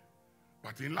journey.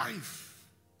 But in life,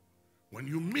 when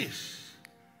you miss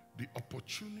the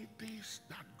opportunities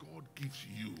that God gives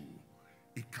you,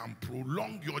 it can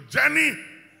prolong your journey,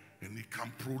 and it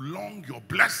can prolong your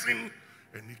blessing,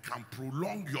 and it can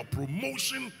prolong your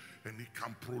promotion, and it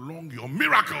can prolong your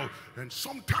miracle. And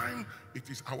sometimes it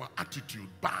is our attitude,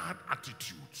 bad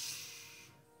attitudes,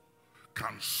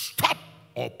 can stop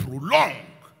or prolong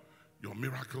your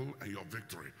miracle and your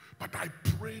victory. But I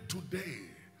pray today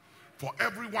for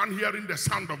everyone hearing the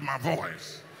sound of my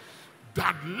voice,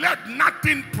 that let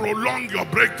nothing prolong your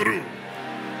breakthrough.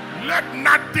 Let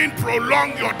nothing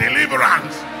prolong your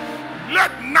deliverance.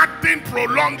 Let nothing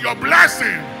prolong your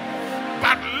blessing.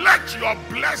 But let your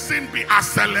blessing be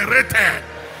accelerated.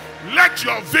 Let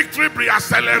your victory be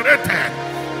accelerated.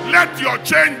 Let your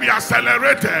change be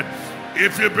accelerated.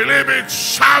 If you believe it,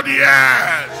 shout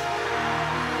yes.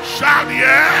 Shout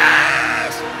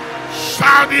yes.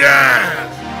 Shout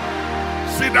yes.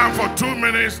 Sit down for 2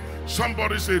 minutes.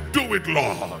 Somebody say, do it,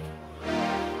 Lord.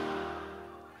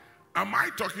 Am I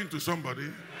talking to somebody?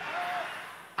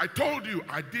 I told you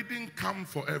I didn't come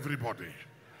for everybody.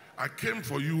 I came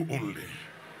for you only.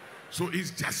 So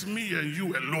it's just me and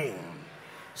you alone.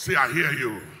 Say, I hear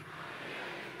you.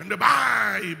 And the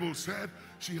Bible said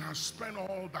she has spent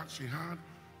all that she had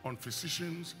on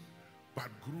physicians, but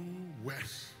grew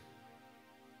worse.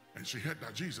 And she heard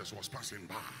that Jesus was passing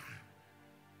by.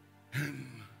 And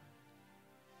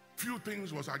few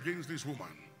things was against this woman.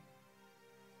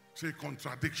 Say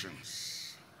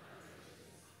contradictions.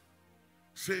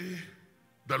 Say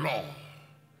the law.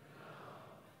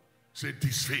 Say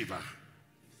disfavor.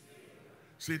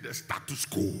 Say the status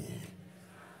quo.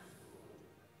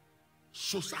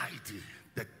 Society,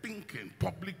 the thinking,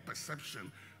 public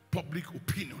perception, public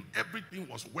opinion, everything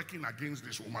was working against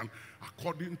this woman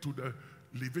according to the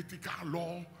Levitical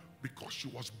law. Because she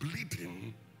was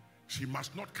bleeding, she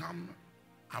must not come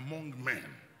among men.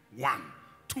 1.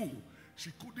 2,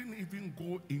 she couldn't even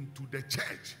go into the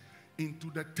church, into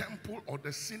the temple or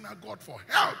the synagogue for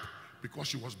help because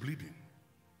she was bleeding,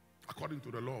 according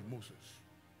to the law of Moses.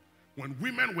 When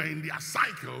women were in their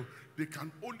cycle, they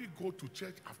can only go to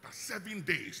church after 7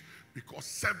 days because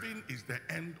 7 is the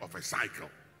end of a cycle.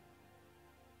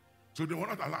 So they were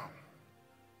not allowed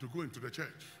to go into the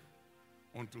church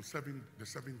until the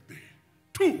 7th day.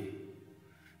 2,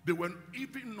 they were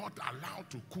even not allowed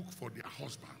to cook for their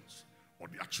husbands or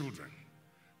their children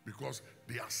because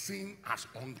they are seen as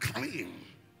unclean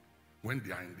when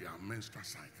they are in their menstrual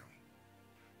cycle.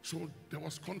 So there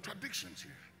was contradictions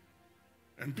here.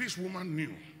 And this woman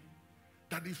knew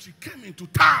that if she came into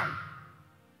town,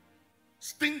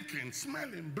 stinking,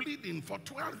 smelling, bleeding for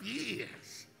 12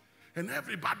 years, and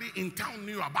everybody in town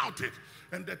knew about it,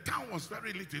 and the town was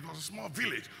very little, it was a small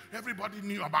village, everybody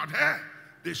knew about her.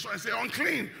 They saw and say,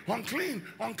 unclean, unclean,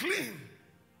 unclean.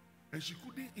 And she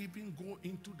couldn't even go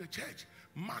into the church,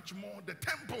 much more the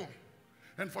temple.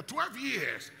 And for 12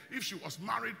 years, if she was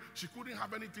married, she couldn't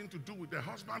have anything to do with the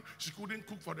husband. She couldn't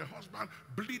cook for the husband,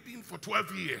 bleeding for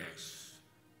 12 years.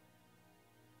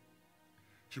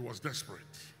 She was desperate.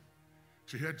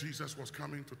 She heard Jesus was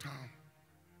coming to town.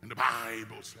 And the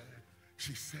Bible said,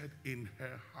 she said in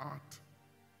her heart,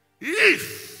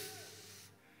 if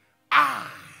I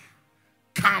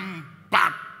can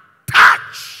but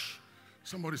touch.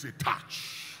 Somebody say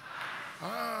touch.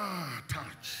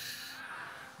 Touch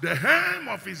the hem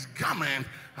of his garment,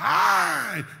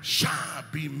 I shall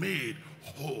be made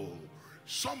whole.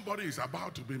 Somebody is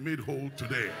about to be made whole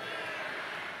today.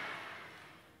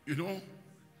 You know,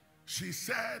 she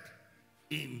said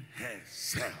in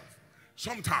herself.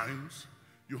 Sometimes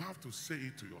you have to say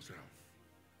it to yourself.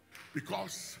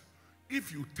 Because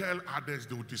if you tell others,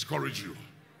 they will discourage you.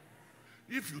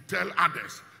 If you tell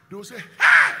others, they will say,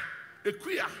 hey, a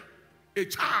queer, a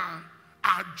child,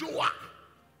 a joa.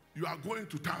 You are going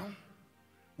to town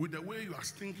with the way you are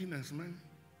stinking and smelling.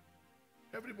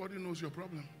 Everybody knows your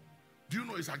problem. Do you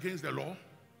know it's against the law?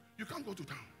 You can't go to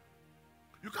town.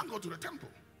 You can't go to the temple.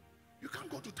 You can't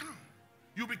go to town.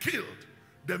 You'll be killed.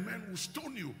 The men will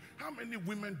stone you. How many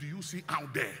women do you see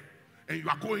out there? And you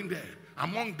are going there.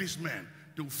 Among these men,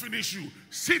 they will finish you.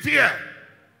 Sit here.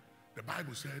 The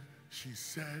Bible said, she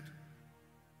said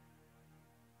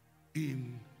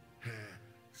in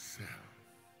herself,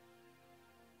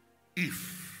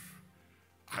 if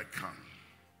I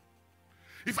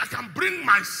can bring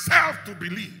myself to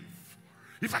believe,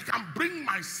 if I can bring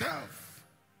myself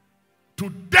to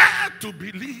dare to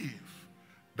believe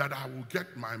that I will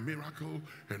get my miracle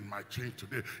and my change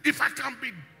today, if I can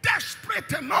be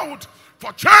desperate enough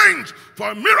for change,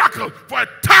 for a miracle, for a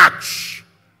touch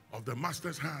of the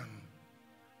master's hand,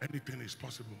 anything is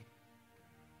possible.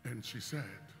 And she said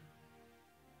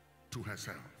to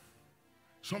herself,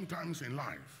 sometimes in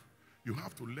life, you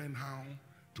have to learn how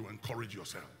to encourage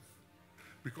yourself.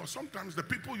 Because sometimes the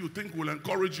people you think will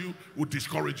encourage you will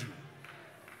discourage you.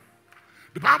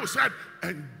 The Bible said,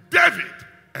 and David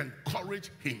encouraged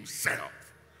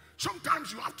himself.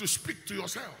 Sometimes you have to speak to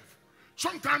yourself.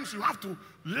 Sometimes you have to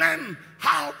learn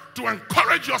how to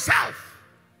encourage yourself.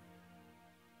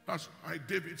 That's why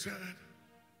David said,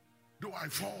 though I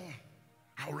fall,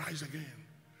 I'll rise again.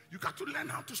 You got to learn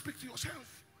how to speak to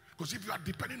yourself. Because if you are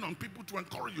depending on people to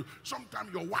encourage you,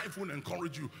 sometimes your wife won't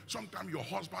encourage you. Sometimes your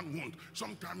husband won't.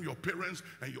 Sometimes your parents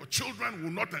and your children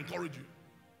will not encourage you.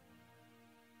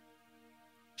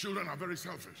 Children are very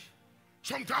selfish.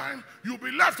 Sometimes you'll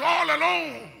be left all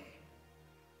alone.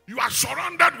 You are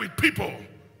surrounded with people,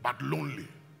 but lonely.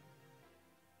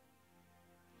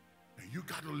 And you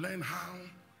got to learn how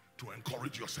to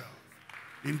encourage yourself.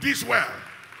 In this world,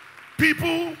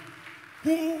 people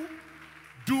who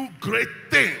do great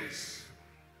things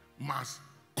must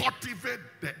cultivate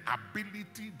the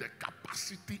ability, the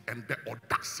capacity, and the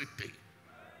audacity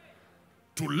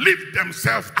to lift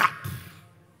themselves up.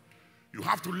 You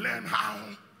have to learn how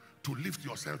to lift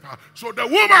yourself up. So the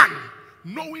woman,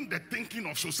 knowing the thinking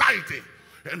of society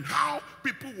and how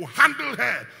people will handle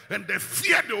her and the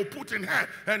fear they will put in her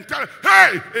and tell her,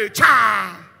 hey, a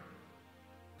child.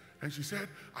 And she said,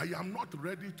 I am not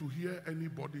ready to hear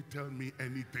anybody tell me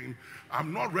anything.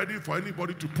 I'm not ready for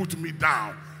anybody to put me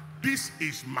down. This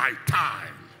is my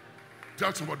time.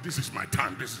 Tell somebody, this is my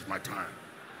time. This is my time.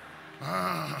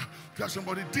 Tell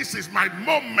somebody, this is my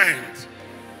moment.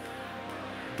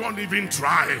 Don't even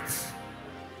try it.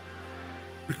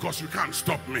 Because you can't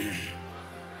stop me.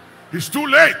 It's too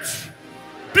late.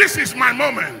 This is my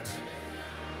moment.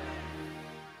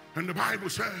 And the Bible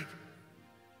said,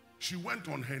 she went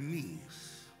on her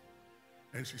knees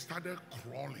and she started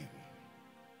crawling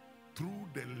through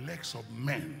the legs of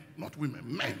men, not women,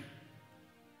 men.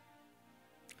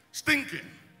 Stinking.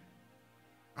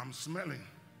 I'm smelling.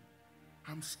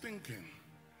 I'm stinking.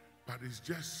 But it's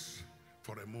just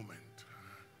for a moment.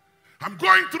 I'm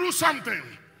going through something,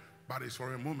 but it's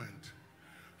for a moment.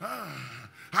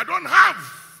 I don't have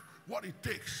what it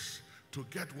takes to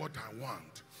get what I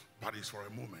want, but it's for a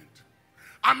moment.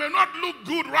 I may not look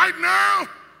good right now,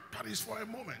 That is for a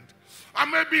moment. I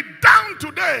may be down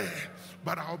today,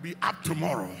 but I'll be up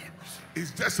tomorrow.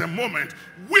 It's just a moment.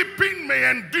 Weeping may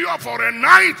endure for a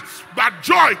night, but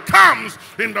joy comes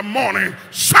in the morning.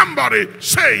 Somebody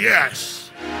say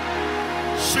yes.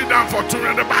 Sit down for 2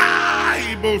 minutes. The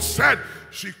Bible said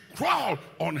she crawled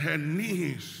on her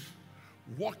knees,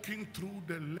 walking through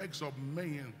the legs of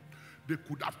men. They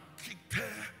could have kicked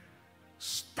her,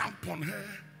 stamped on her,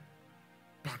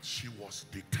 but she was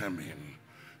determined.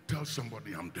 Tell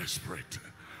somebody, I'm desperate.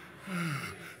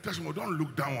 Tell somebody, don't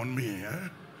look down on me.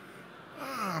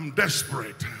 I'm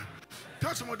desperate.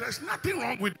 Tell somebody, there's nothing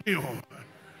wrong with me,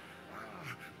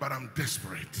 but I'm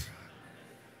desperate.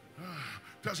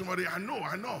 Tell somebody, I know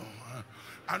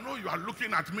you are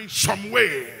looking at me some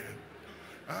way.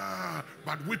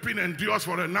 But weeping endures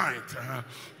for the night.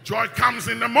 Joy comes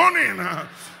in the morning.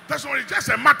 That's why it's just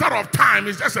a matter of time.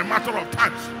 It's just a matter of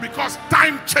time. Because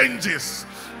time changes.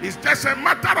 It's just a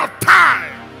matter of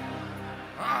time.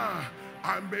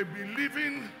 I may be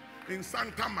living in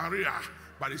Santa Maria,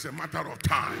 but it's a matter of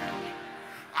time.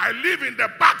 I live in the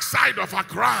backside of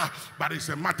Accra, but it's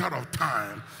a matter of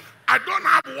time. I don't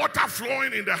have water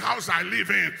flowing in the house I live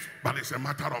in, but it's a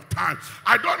matter of time.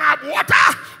 I don't have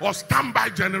water or standby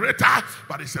generator,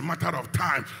 but it's a matter of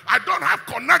time. I don't have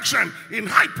connection in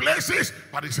high places,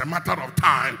 but it's a matter of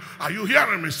time. Are you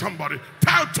hearing me, somebody?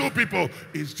 Tell 2 people,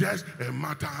 it's just a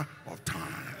matter of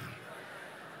time.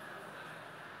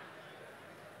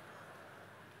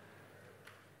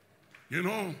 You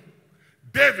know,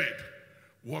 David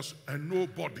was a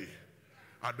nobody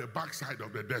at the backside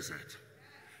of the desert.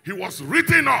 He was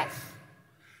written off.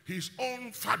 His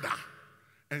own father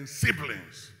and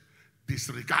siblings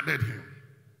disregarded him.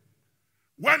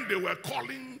 When they were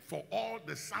calling for all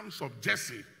the sons of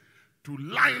Jesse to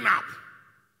line up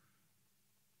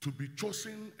to be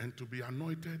chosen and to be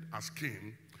anointed as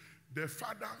king, the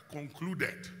father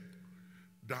concluded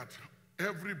that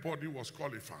everybody was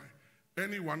qualified.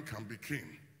 Anyone can be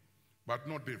king, but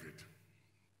not David.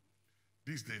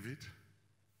 This David,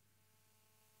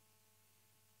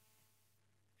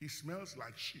 he smells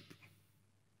like sheep.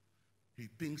 He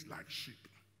thinks like sheep.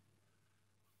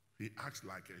 He acts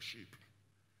like a sheep.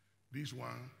 This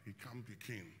one, he can't be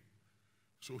king.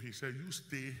 So he said, you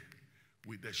stay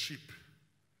with the sheep.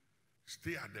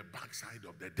 Stay at the backside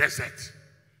of the desert.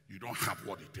 You don't have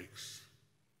what it takes.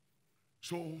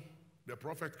 So the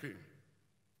prophet came.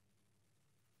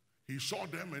 He saw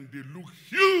them and they looked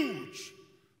huge.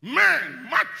 Men,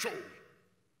 macho.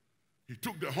 He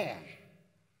took the horn.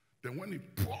 Then when he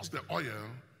pours the oil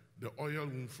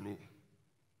won't flow.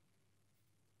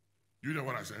 You know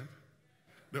what I said?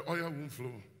 The oil won't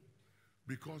flow.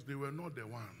 Because they were not the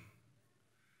one.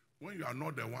 When you are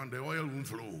not the one, the oil won't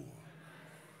flow.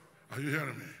 Are you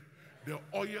hearing me? The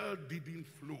oil didn't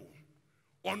flow.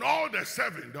 On all the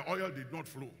 7, the oil did not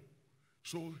flow.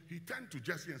 So he turned to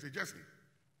Jesse and said, Jesse,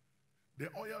 the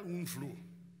oil won't flow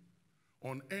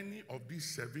on any of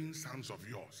these 7 sons of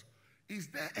yours. Is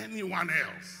there anyone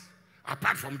else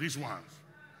apart from these ones?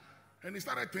 And he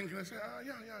started thinking and said,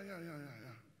 yeah.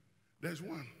 There's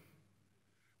one.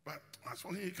 But as for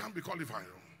him, he can't be qualified.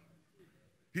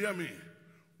 Hear me.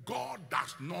 God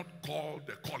does not call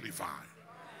the qualified.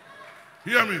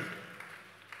 Hear me.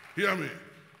 Hear me.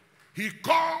 He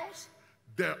calls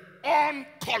the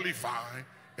unqualified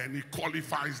and he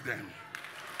qualifies them.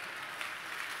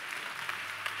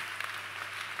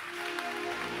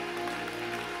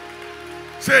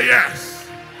 Say yes.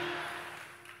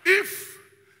 If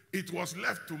it was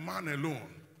left to man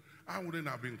alone, I wouldn't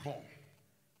have been called.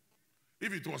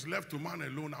 If it was left to man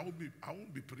alone, I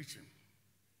won't be preaching.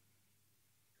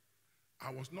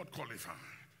 I was not qualified,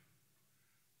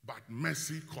 but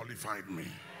mercy qualified me.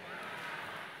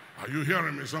 Are you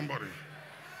hearing me, somebody?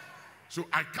 So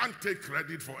I can't take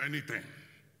credit for anything.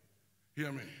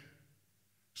 Hear me.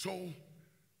 So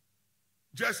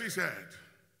Jesse said,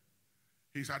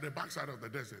 he's at the backside of the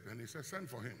desert, and he said, send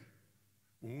for him.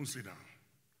 We won't sit down.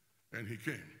 And he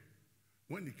came.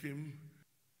 When he came,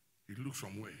 he looked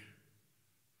some way.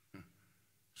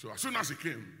 So as soon as he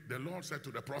came, the Lord said to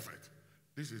the prophet,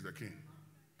 this is the king.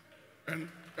 And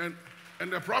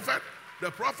the prophet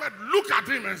looked at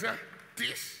him and said,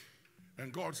 this.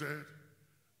 And God said,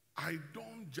 I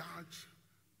don't judge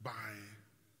by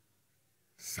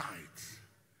sight,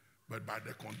 but by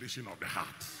the condition of the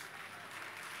heart.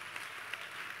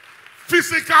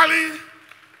 Physically,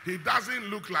 he doesn't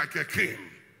look like a king,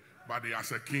 but he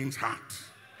has a king's heart.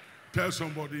 Tell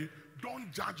somebody,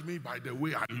 don't judge me by the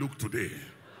way I look today.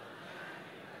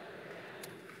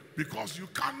 Because you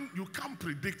can't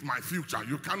predict my future.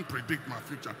 You can't predict my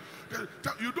future.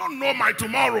 You don't know my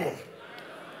tomorrow.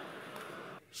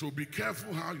 So be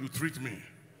careful how you treat me.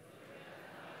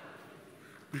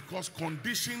 Because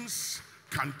conditions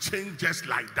can change just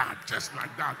like that, just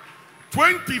like that.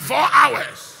 24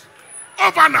 hours,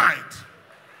 overnight.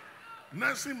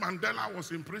 Nelson Mandela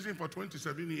was in prison for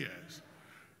 27 years.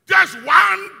 Just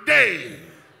one day,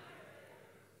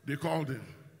 they called him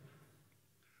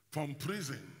from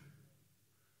prison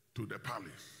to the palace.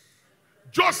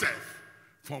 Joseph,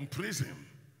 from prison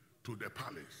to the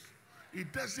palace.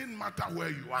 It doesn't matter where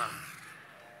you are.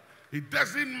 It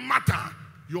doesn't matter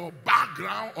your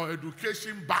background or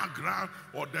education background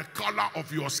or the color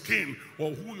of your skin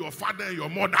or who your father and your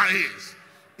mother is.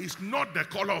 It's not the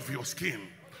color of your skin.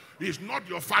 It's not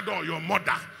your father or your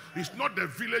mother. It's not the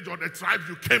village or the tribe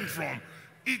you came from.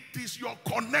 It is your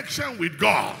connection with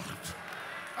God.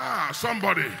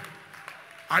 Somebody.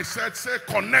 I said, say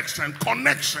connection,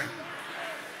 connection.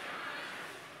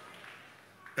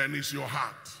 And it's your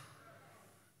heart.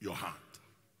 Your heart.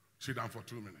 Sit down for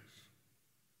 2 minutes.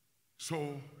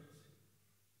 So,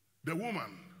 the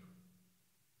woman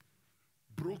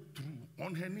broke through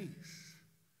on her knees,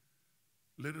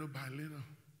 little by little,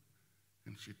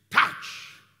 and she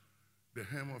touched the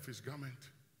hem of his garment.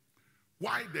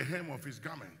 Why the hem of his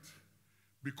garment?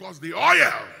 Because the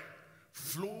oil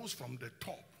flows from the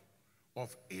top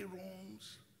of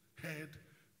Aaron's head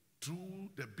through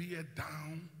the beard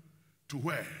down to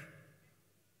where?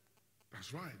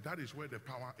 That's right. That is where the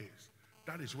power is.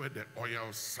 That is where the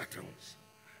oil settles.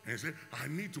 And he said, I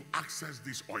need to access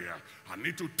this oil. I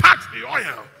need to touch the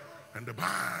oil. And the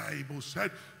Bible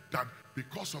said that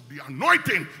because of the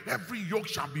anointing, every yoke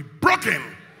shall be broken.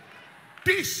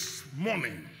 This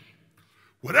morning,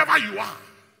 wherever you are,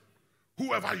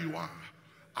 whoever you are,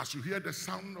 as you hear the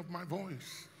sound of my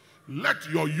voice, let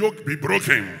your yoke be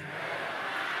broken.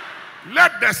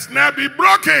 Let the snare be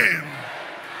broken.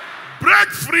 Break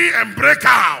free and break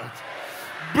out.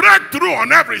 Break through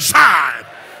on every side.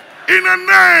 In the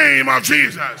name of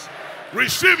Jesus.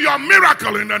 Receive your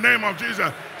miracle in the name of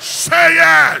Jesus. Say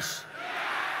yes.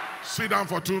 Sit down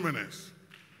for 2 minutes.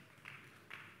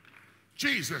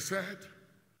 Jesus said,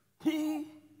 who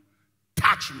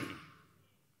touched me?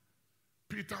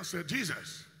 Peter said,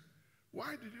 Jesus,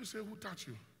 why did you say who touched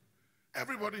you?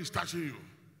 Everybody is touching you.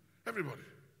 Everybody.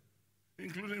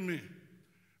 Including me.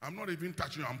 I'm not even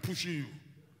touching you, I'm pushing you.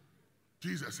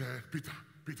 Jesus said, Peter,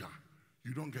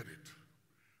 you don't get it.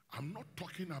 I'm not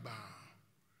talking about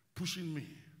pushing me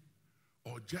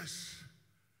or just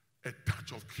a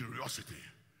touch of curiosity.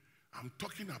 I'm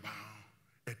talking about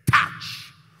a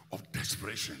touch of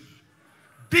desperation.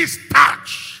 This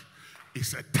touch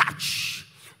is a touch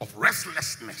of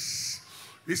restlessness.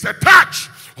 It's a touch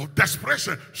of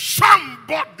desperation.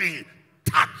 Somebody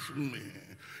touched me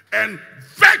and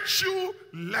virtue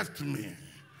left me.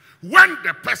 When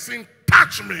the person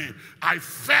touched me, I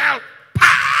felt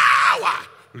power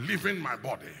leaving my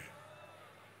body.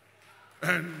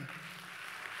 And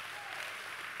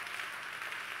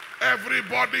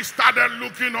everybody started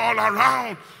looking all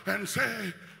around and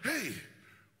say, hey,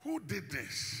 who did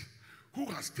this? Who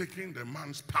has taken the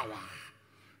man's power?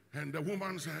 And the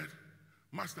woman said,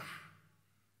 Master,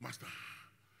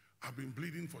 I've been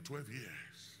bleeding for 12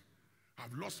 years.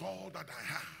 I've lost all that I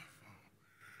have.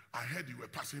 I heard you were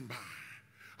passing by.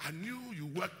 I knew you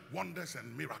worked wonders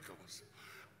and miracles.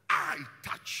 I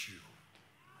touched you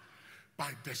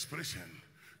by desperation.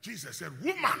 Jesus said,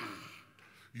 woman,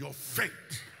 your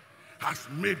faith has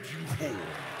made you whole.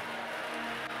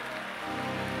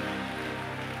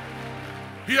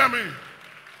 Hear me.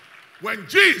 When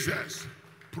Jesus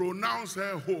pronounced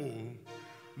her whole,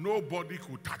 nobody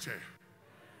could touch her.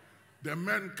 The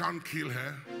men can't kill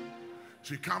her.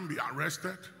 She can't be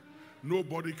arrested.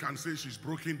 Nobody can say she's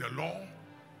broken the law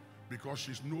because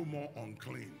she's no more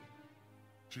unclean.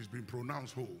 She's been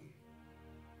pronounced whole.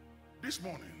 This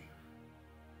morning,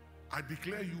 I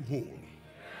declare you whole.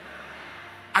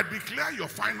 I declare your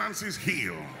finances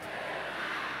healed.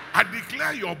 I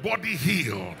declare your body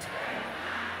healed.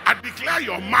 I declare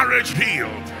your marriage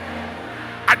healed.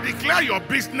 I declare your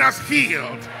business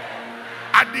healed.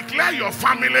 I declare your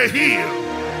family healed.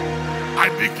 I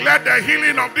declare the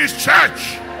healing of this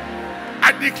church.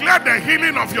 I declare the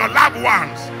healing of your loved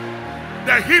ones,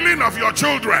 the healing of your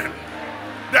children,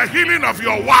 the healing of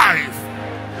your wife,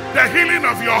 the healing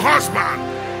of your husband,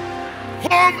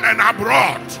 home and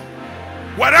abroad.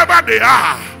 Wherever they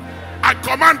are, I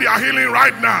command their healing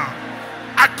right now.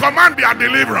 I command their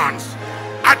deliverance.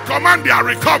 I command their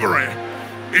recovery.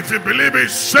 If you believe it,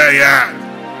 say yes.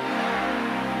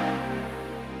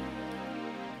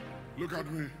 Look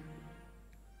at me.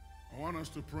 I want us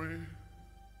to pray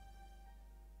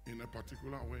in a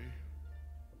particular way.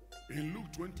 In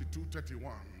Luke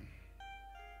 22:31,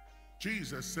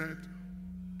 Jesus said,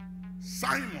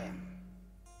 Simon,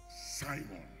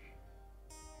 Simon,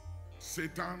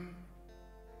 Satan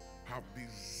have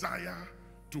desire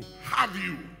to have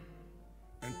you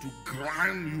and to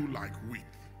grind you like wheat,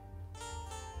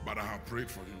 but I have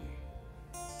prayed for you.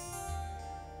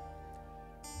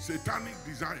 Satanic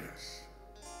desires,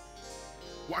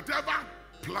 whatever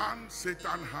plan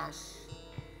Satan has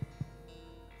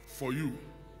for you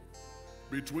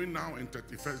between now and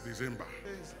 31st December,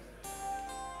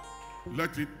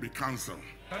 let it be cancelled.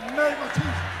 In the name of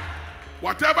Jesus.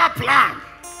 Whatever plan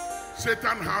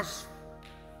Satan has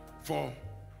for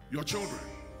your children,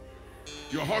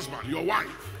 your husband, your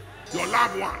wife, your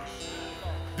loved ones,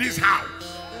 this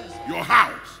house, your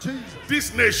house, Jesus.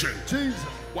 this nation, Jesus.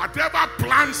 whatever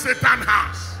plan Satan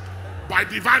has by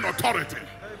divine authority,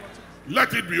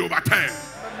 let it be overturned.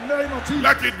 In the name of Jesus.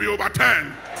 Let it be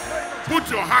overturned. Put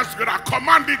your hands together.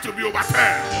 Command it to be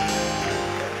overturned.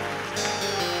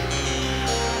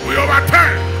 We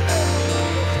overturn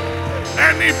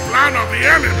any plan of the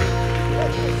enemy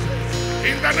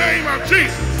in the name of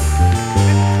Jesus.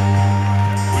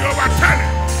 We overturn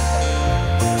it.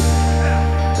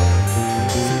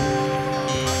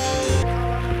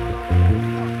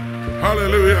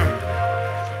 Hallelujah.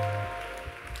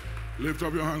 Lift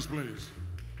up your hands, please.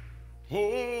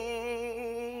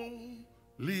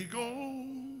 Holy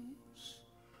Ghost,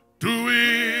 do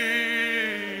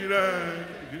it again.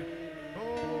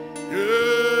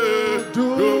 Yeah, do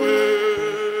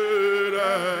it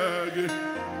again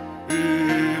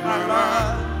in my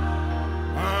life.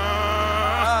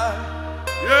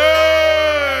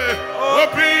 Yeah,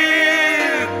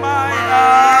 open my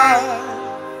eyes.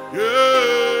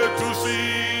 Yeah, to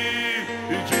see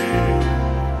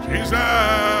Jesus.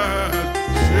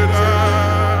 Sit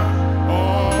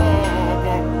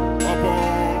upon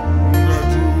the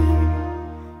throne.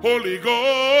 Holy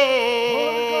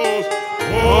Ghost,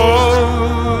 Holy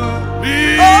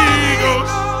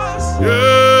Ghost,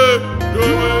 yeah, do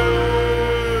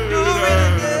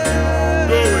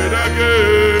it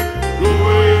again, do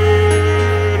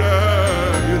it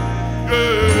again,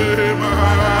 yeah, my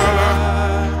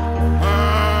life.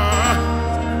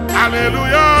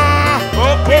 Hallelujah,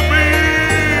 open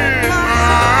my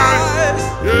eyes,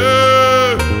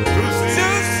 yeah, to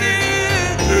see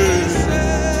Jesus,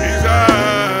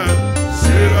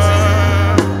 sit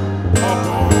upon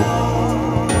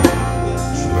the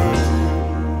throne.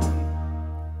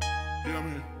 Hear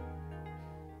me?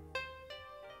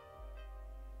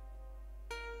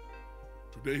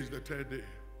 Today is the third day.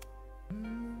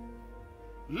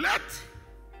 Let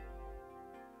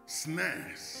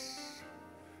snares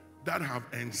that have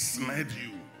ensnared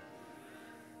you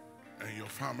and your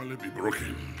family be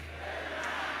broken.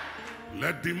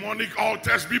 Let demonic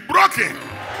altars be broken.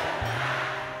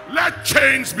 Let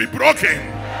chains be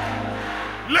broken.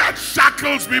 Let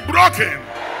shackles be broken.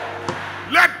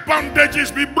 Let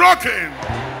bondages be broken.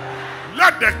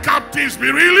 Let the captives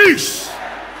be released.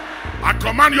 I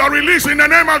command your release in the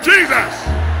name of Jesus.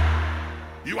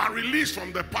 You are released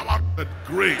from the power of the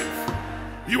grave.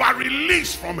 You are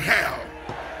released from hell.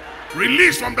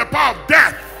 Released from the power of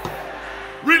death.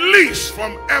 Released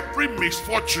from every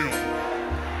misfortune.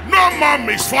 No more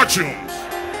misfortunes.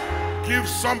 Give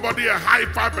somebody a high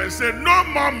five and say, no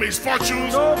more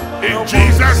misfortunes in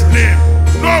Jesus' name.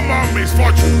 No more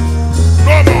misfortunes.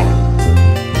 No more.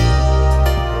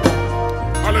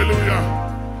 Hallelujah.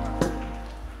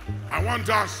 I want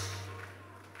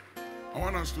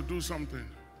us to do something.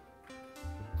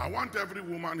 I want every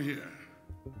woman here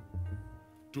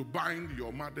to bind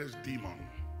your mother's demon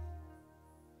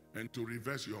and to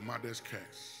reverse your mother's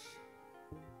curse.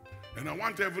 And I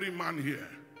want every man here,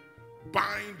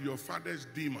 bind your father's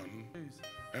demon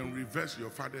and reverse your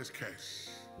father's curse.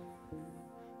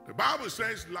 The Bible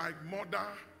says, like mother,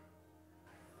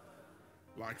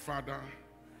 like father.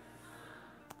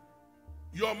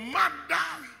 Your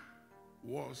mother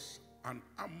was an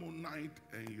Ammonite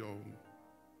and your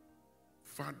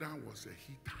father was a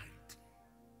Hittite.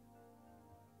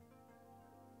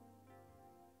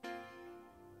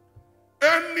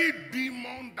 Any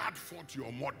demon that fought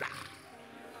your mother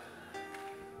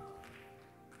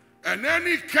and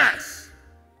any curse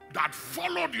that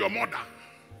followed your mother,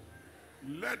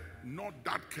 let not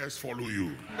that curse follow you.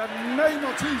 In the name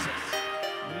of Jesus.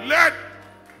 Let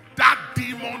that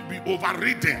demon be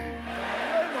overridden. In the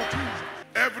name of Jesus.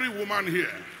 Every woman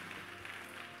here,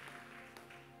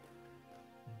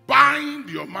 bind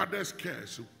your mother's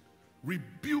curse,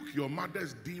 rebuke your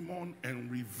mother's demon and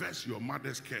reverse your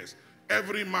mother's curse.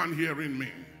 Every man hearing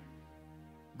me,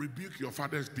 rebuke your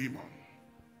father's demon,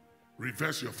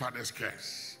 Reverse your father's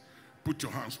curse. Put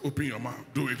your hands, open your mouth.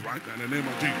 Do it right now in the name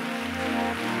of Jesus. In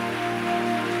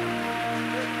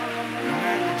the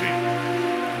name of Jesus.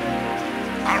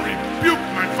 I rebuke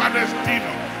my father's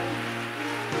demon.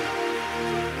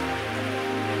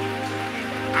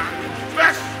 I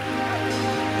reverse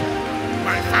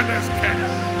my father's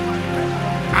curse.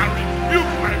 I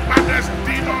rebuke my father's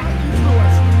demon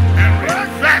and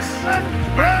reverse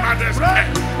my mother's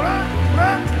curse.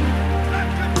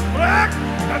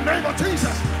 In the name of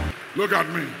Jesus. Look at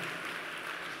me.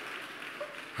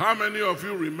 How many of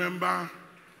you remember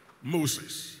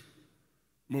Moses?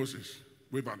 Moses,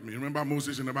 wave at me. Remember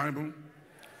Moses in the Bible?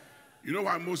 You know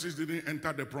why Moses didn't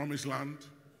enter the promised land?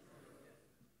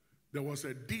 There was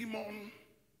a demon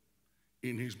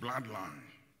in his bloodline.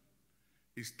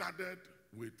 He started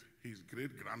with his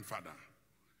great-grandfather.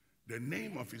 The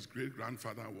name of his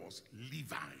great-grandfather was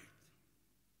Levi.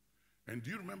 And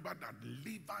do you remember that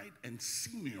Levite and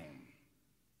Simeon,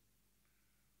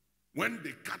 when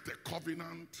they cut a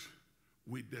covenant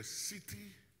with the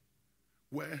city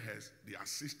where their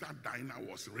sister Dinah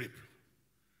was raped,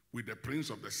 with the prince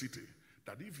of the city,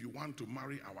 that if you want to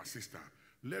marry our sister,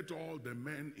 let all the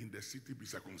men in the city be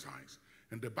circumcised.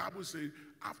 And the Bible says,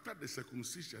 after the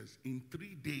circumcision, in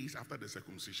 3 days after the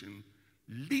circumcision,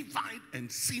 Levite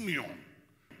and Simeon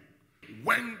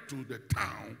went to the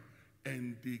town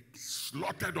and they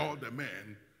slaughtered all the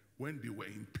men when they were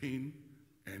in pain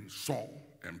and sore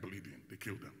and bleeding. They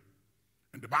killed them.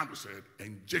 And the Bible said,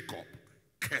 and Jacob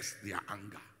cursed their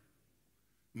anger.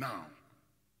 Now,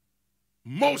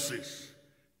 Moses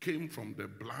came from the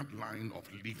bloodline of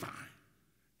Levi,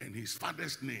 and his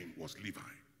father's name was Levi.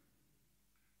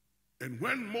 And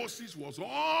when Moses was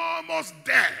almost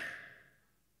there,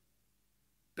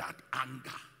 that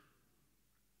anger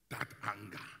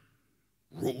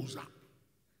rose up.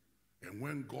 And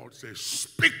when God said,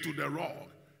 speak to the rock,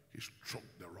 he struck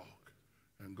the rock.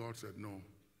 And God said, no,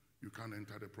 you can't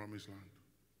enter the promised land.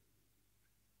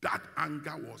 That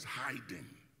anger was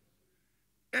hiding.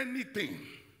 Anything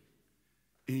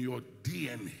in your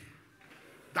DNA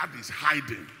that is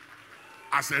hiding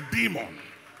as a demon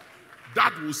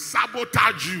that will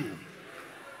sabotage you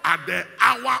at the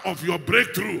hour of your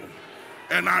breakthrough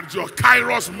and at your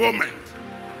kairos moment.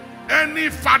 Any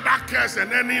father curse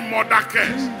and any mother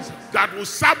curse that will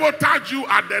sabotage you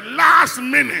at the last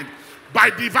minute by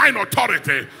divine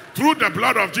authority through the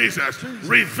blood of Jesus.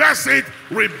 Reverse it,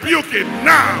 rebuke it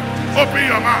now. Open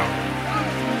your mouth.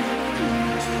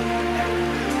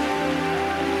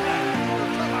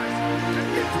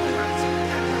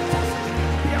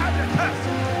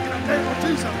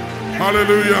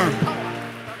 Hallelujah.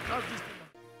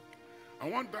 I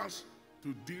want us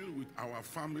to deal with our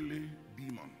family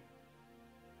demon.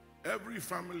 Every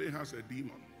family has a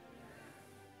demon.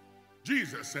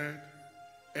 Jesus said,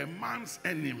 a man's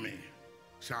enemy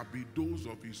shall be those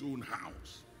of his own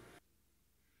house.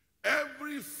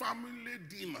 Every family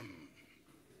demon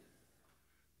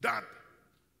that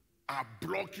are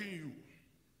blocking you,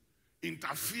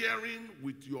 interfering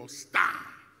with your star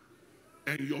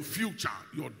and your future,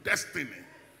 your destiny,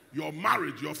 your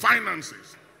marriage, your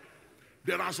finances.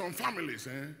 There are some families,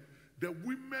 the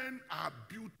women are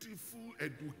beautiful,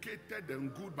 educated,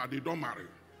 and good, but they don't marry.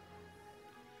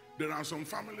 There are some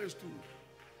families too.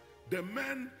 The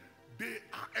men, they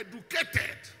are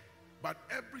educated, but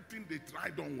everything they try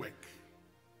don't work.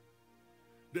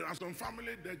 There are some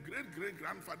families, the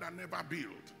great-great-grandfather never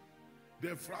built.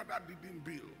 Their father didn't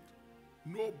build.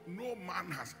 No man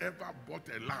has ever bought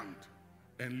a land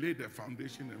and laid a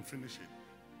foundation and finish it.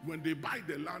 When they buy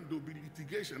the land, there will be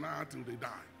litigation until they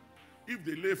die. If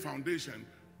they lay foundation,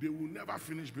 they will never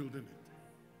finish building it.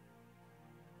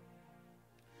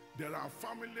 There are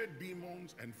family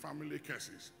demons and family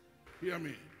curses. Hear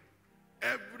me.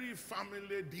 Every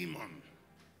family demon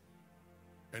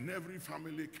and every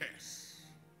family curse,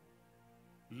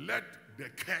 let the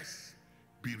curse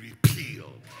be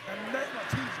repealed. In the name of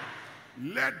Jesus.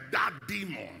 Let that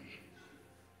demon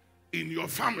in your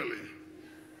family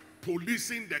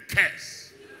policing the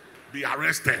curse be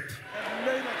arrested. In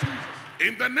the name of Jesus.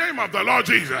 In the name of the Lord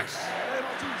Jesus. In the name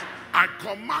of Jesus. I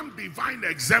command divine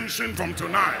exemption from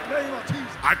tonight. In the name of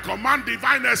Jesus. I command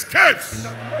divine escapes. In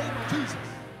the name of Jesus.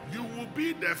 You will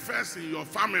be the first in your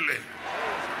family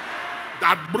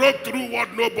that broke through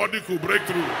what nobody could break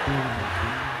through.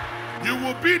 You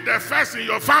will be the first in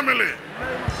your family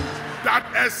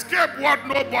that escaped what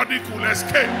nobody could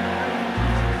escape.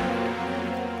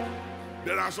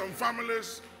 There are some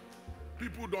families,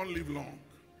 people don't live long.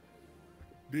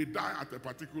 They die at a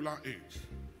particular age.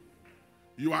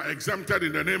 You are exempted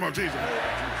in the name of Jesus.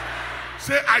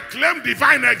 Say, I claim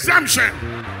divine exemption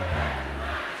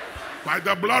By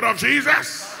the blood of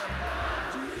Jesus,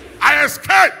 I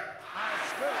escape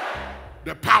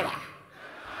the power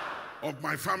of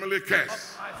my family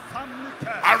curse.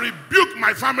 I rebuke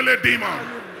my family demon.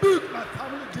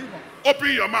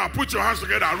 Open your mouth, put your hands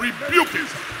together, rebuke it.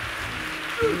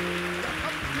 In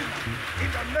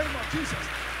the name of Jesus.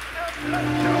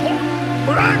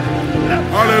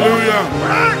 Hallelujah.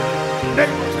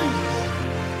 Name of Jesus.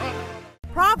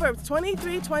 Proverbs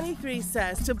 23:23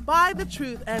 says to buy the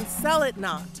truth and sell it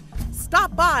not.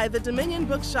 Stop by the Dominion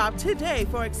Bookshop today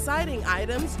for exciting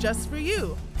items just for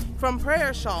you. From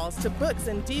prayer shawls to books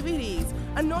and DVDs,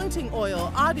 anointing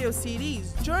oil, audio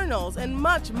CDs, journals, and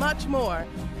much, much more.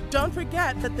 Don't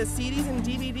forget that the CDs and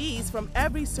DVDs from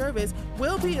every service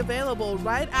will be available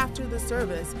right after the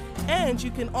service, and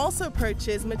you can also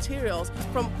purchase materials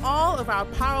from all of our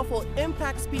powerful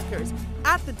impact speakers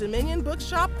at the Dominion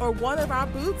Bookshop or one of our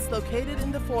booths located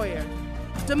in the foyer.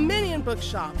 Dominion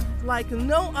Bookshop, like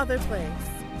no other place.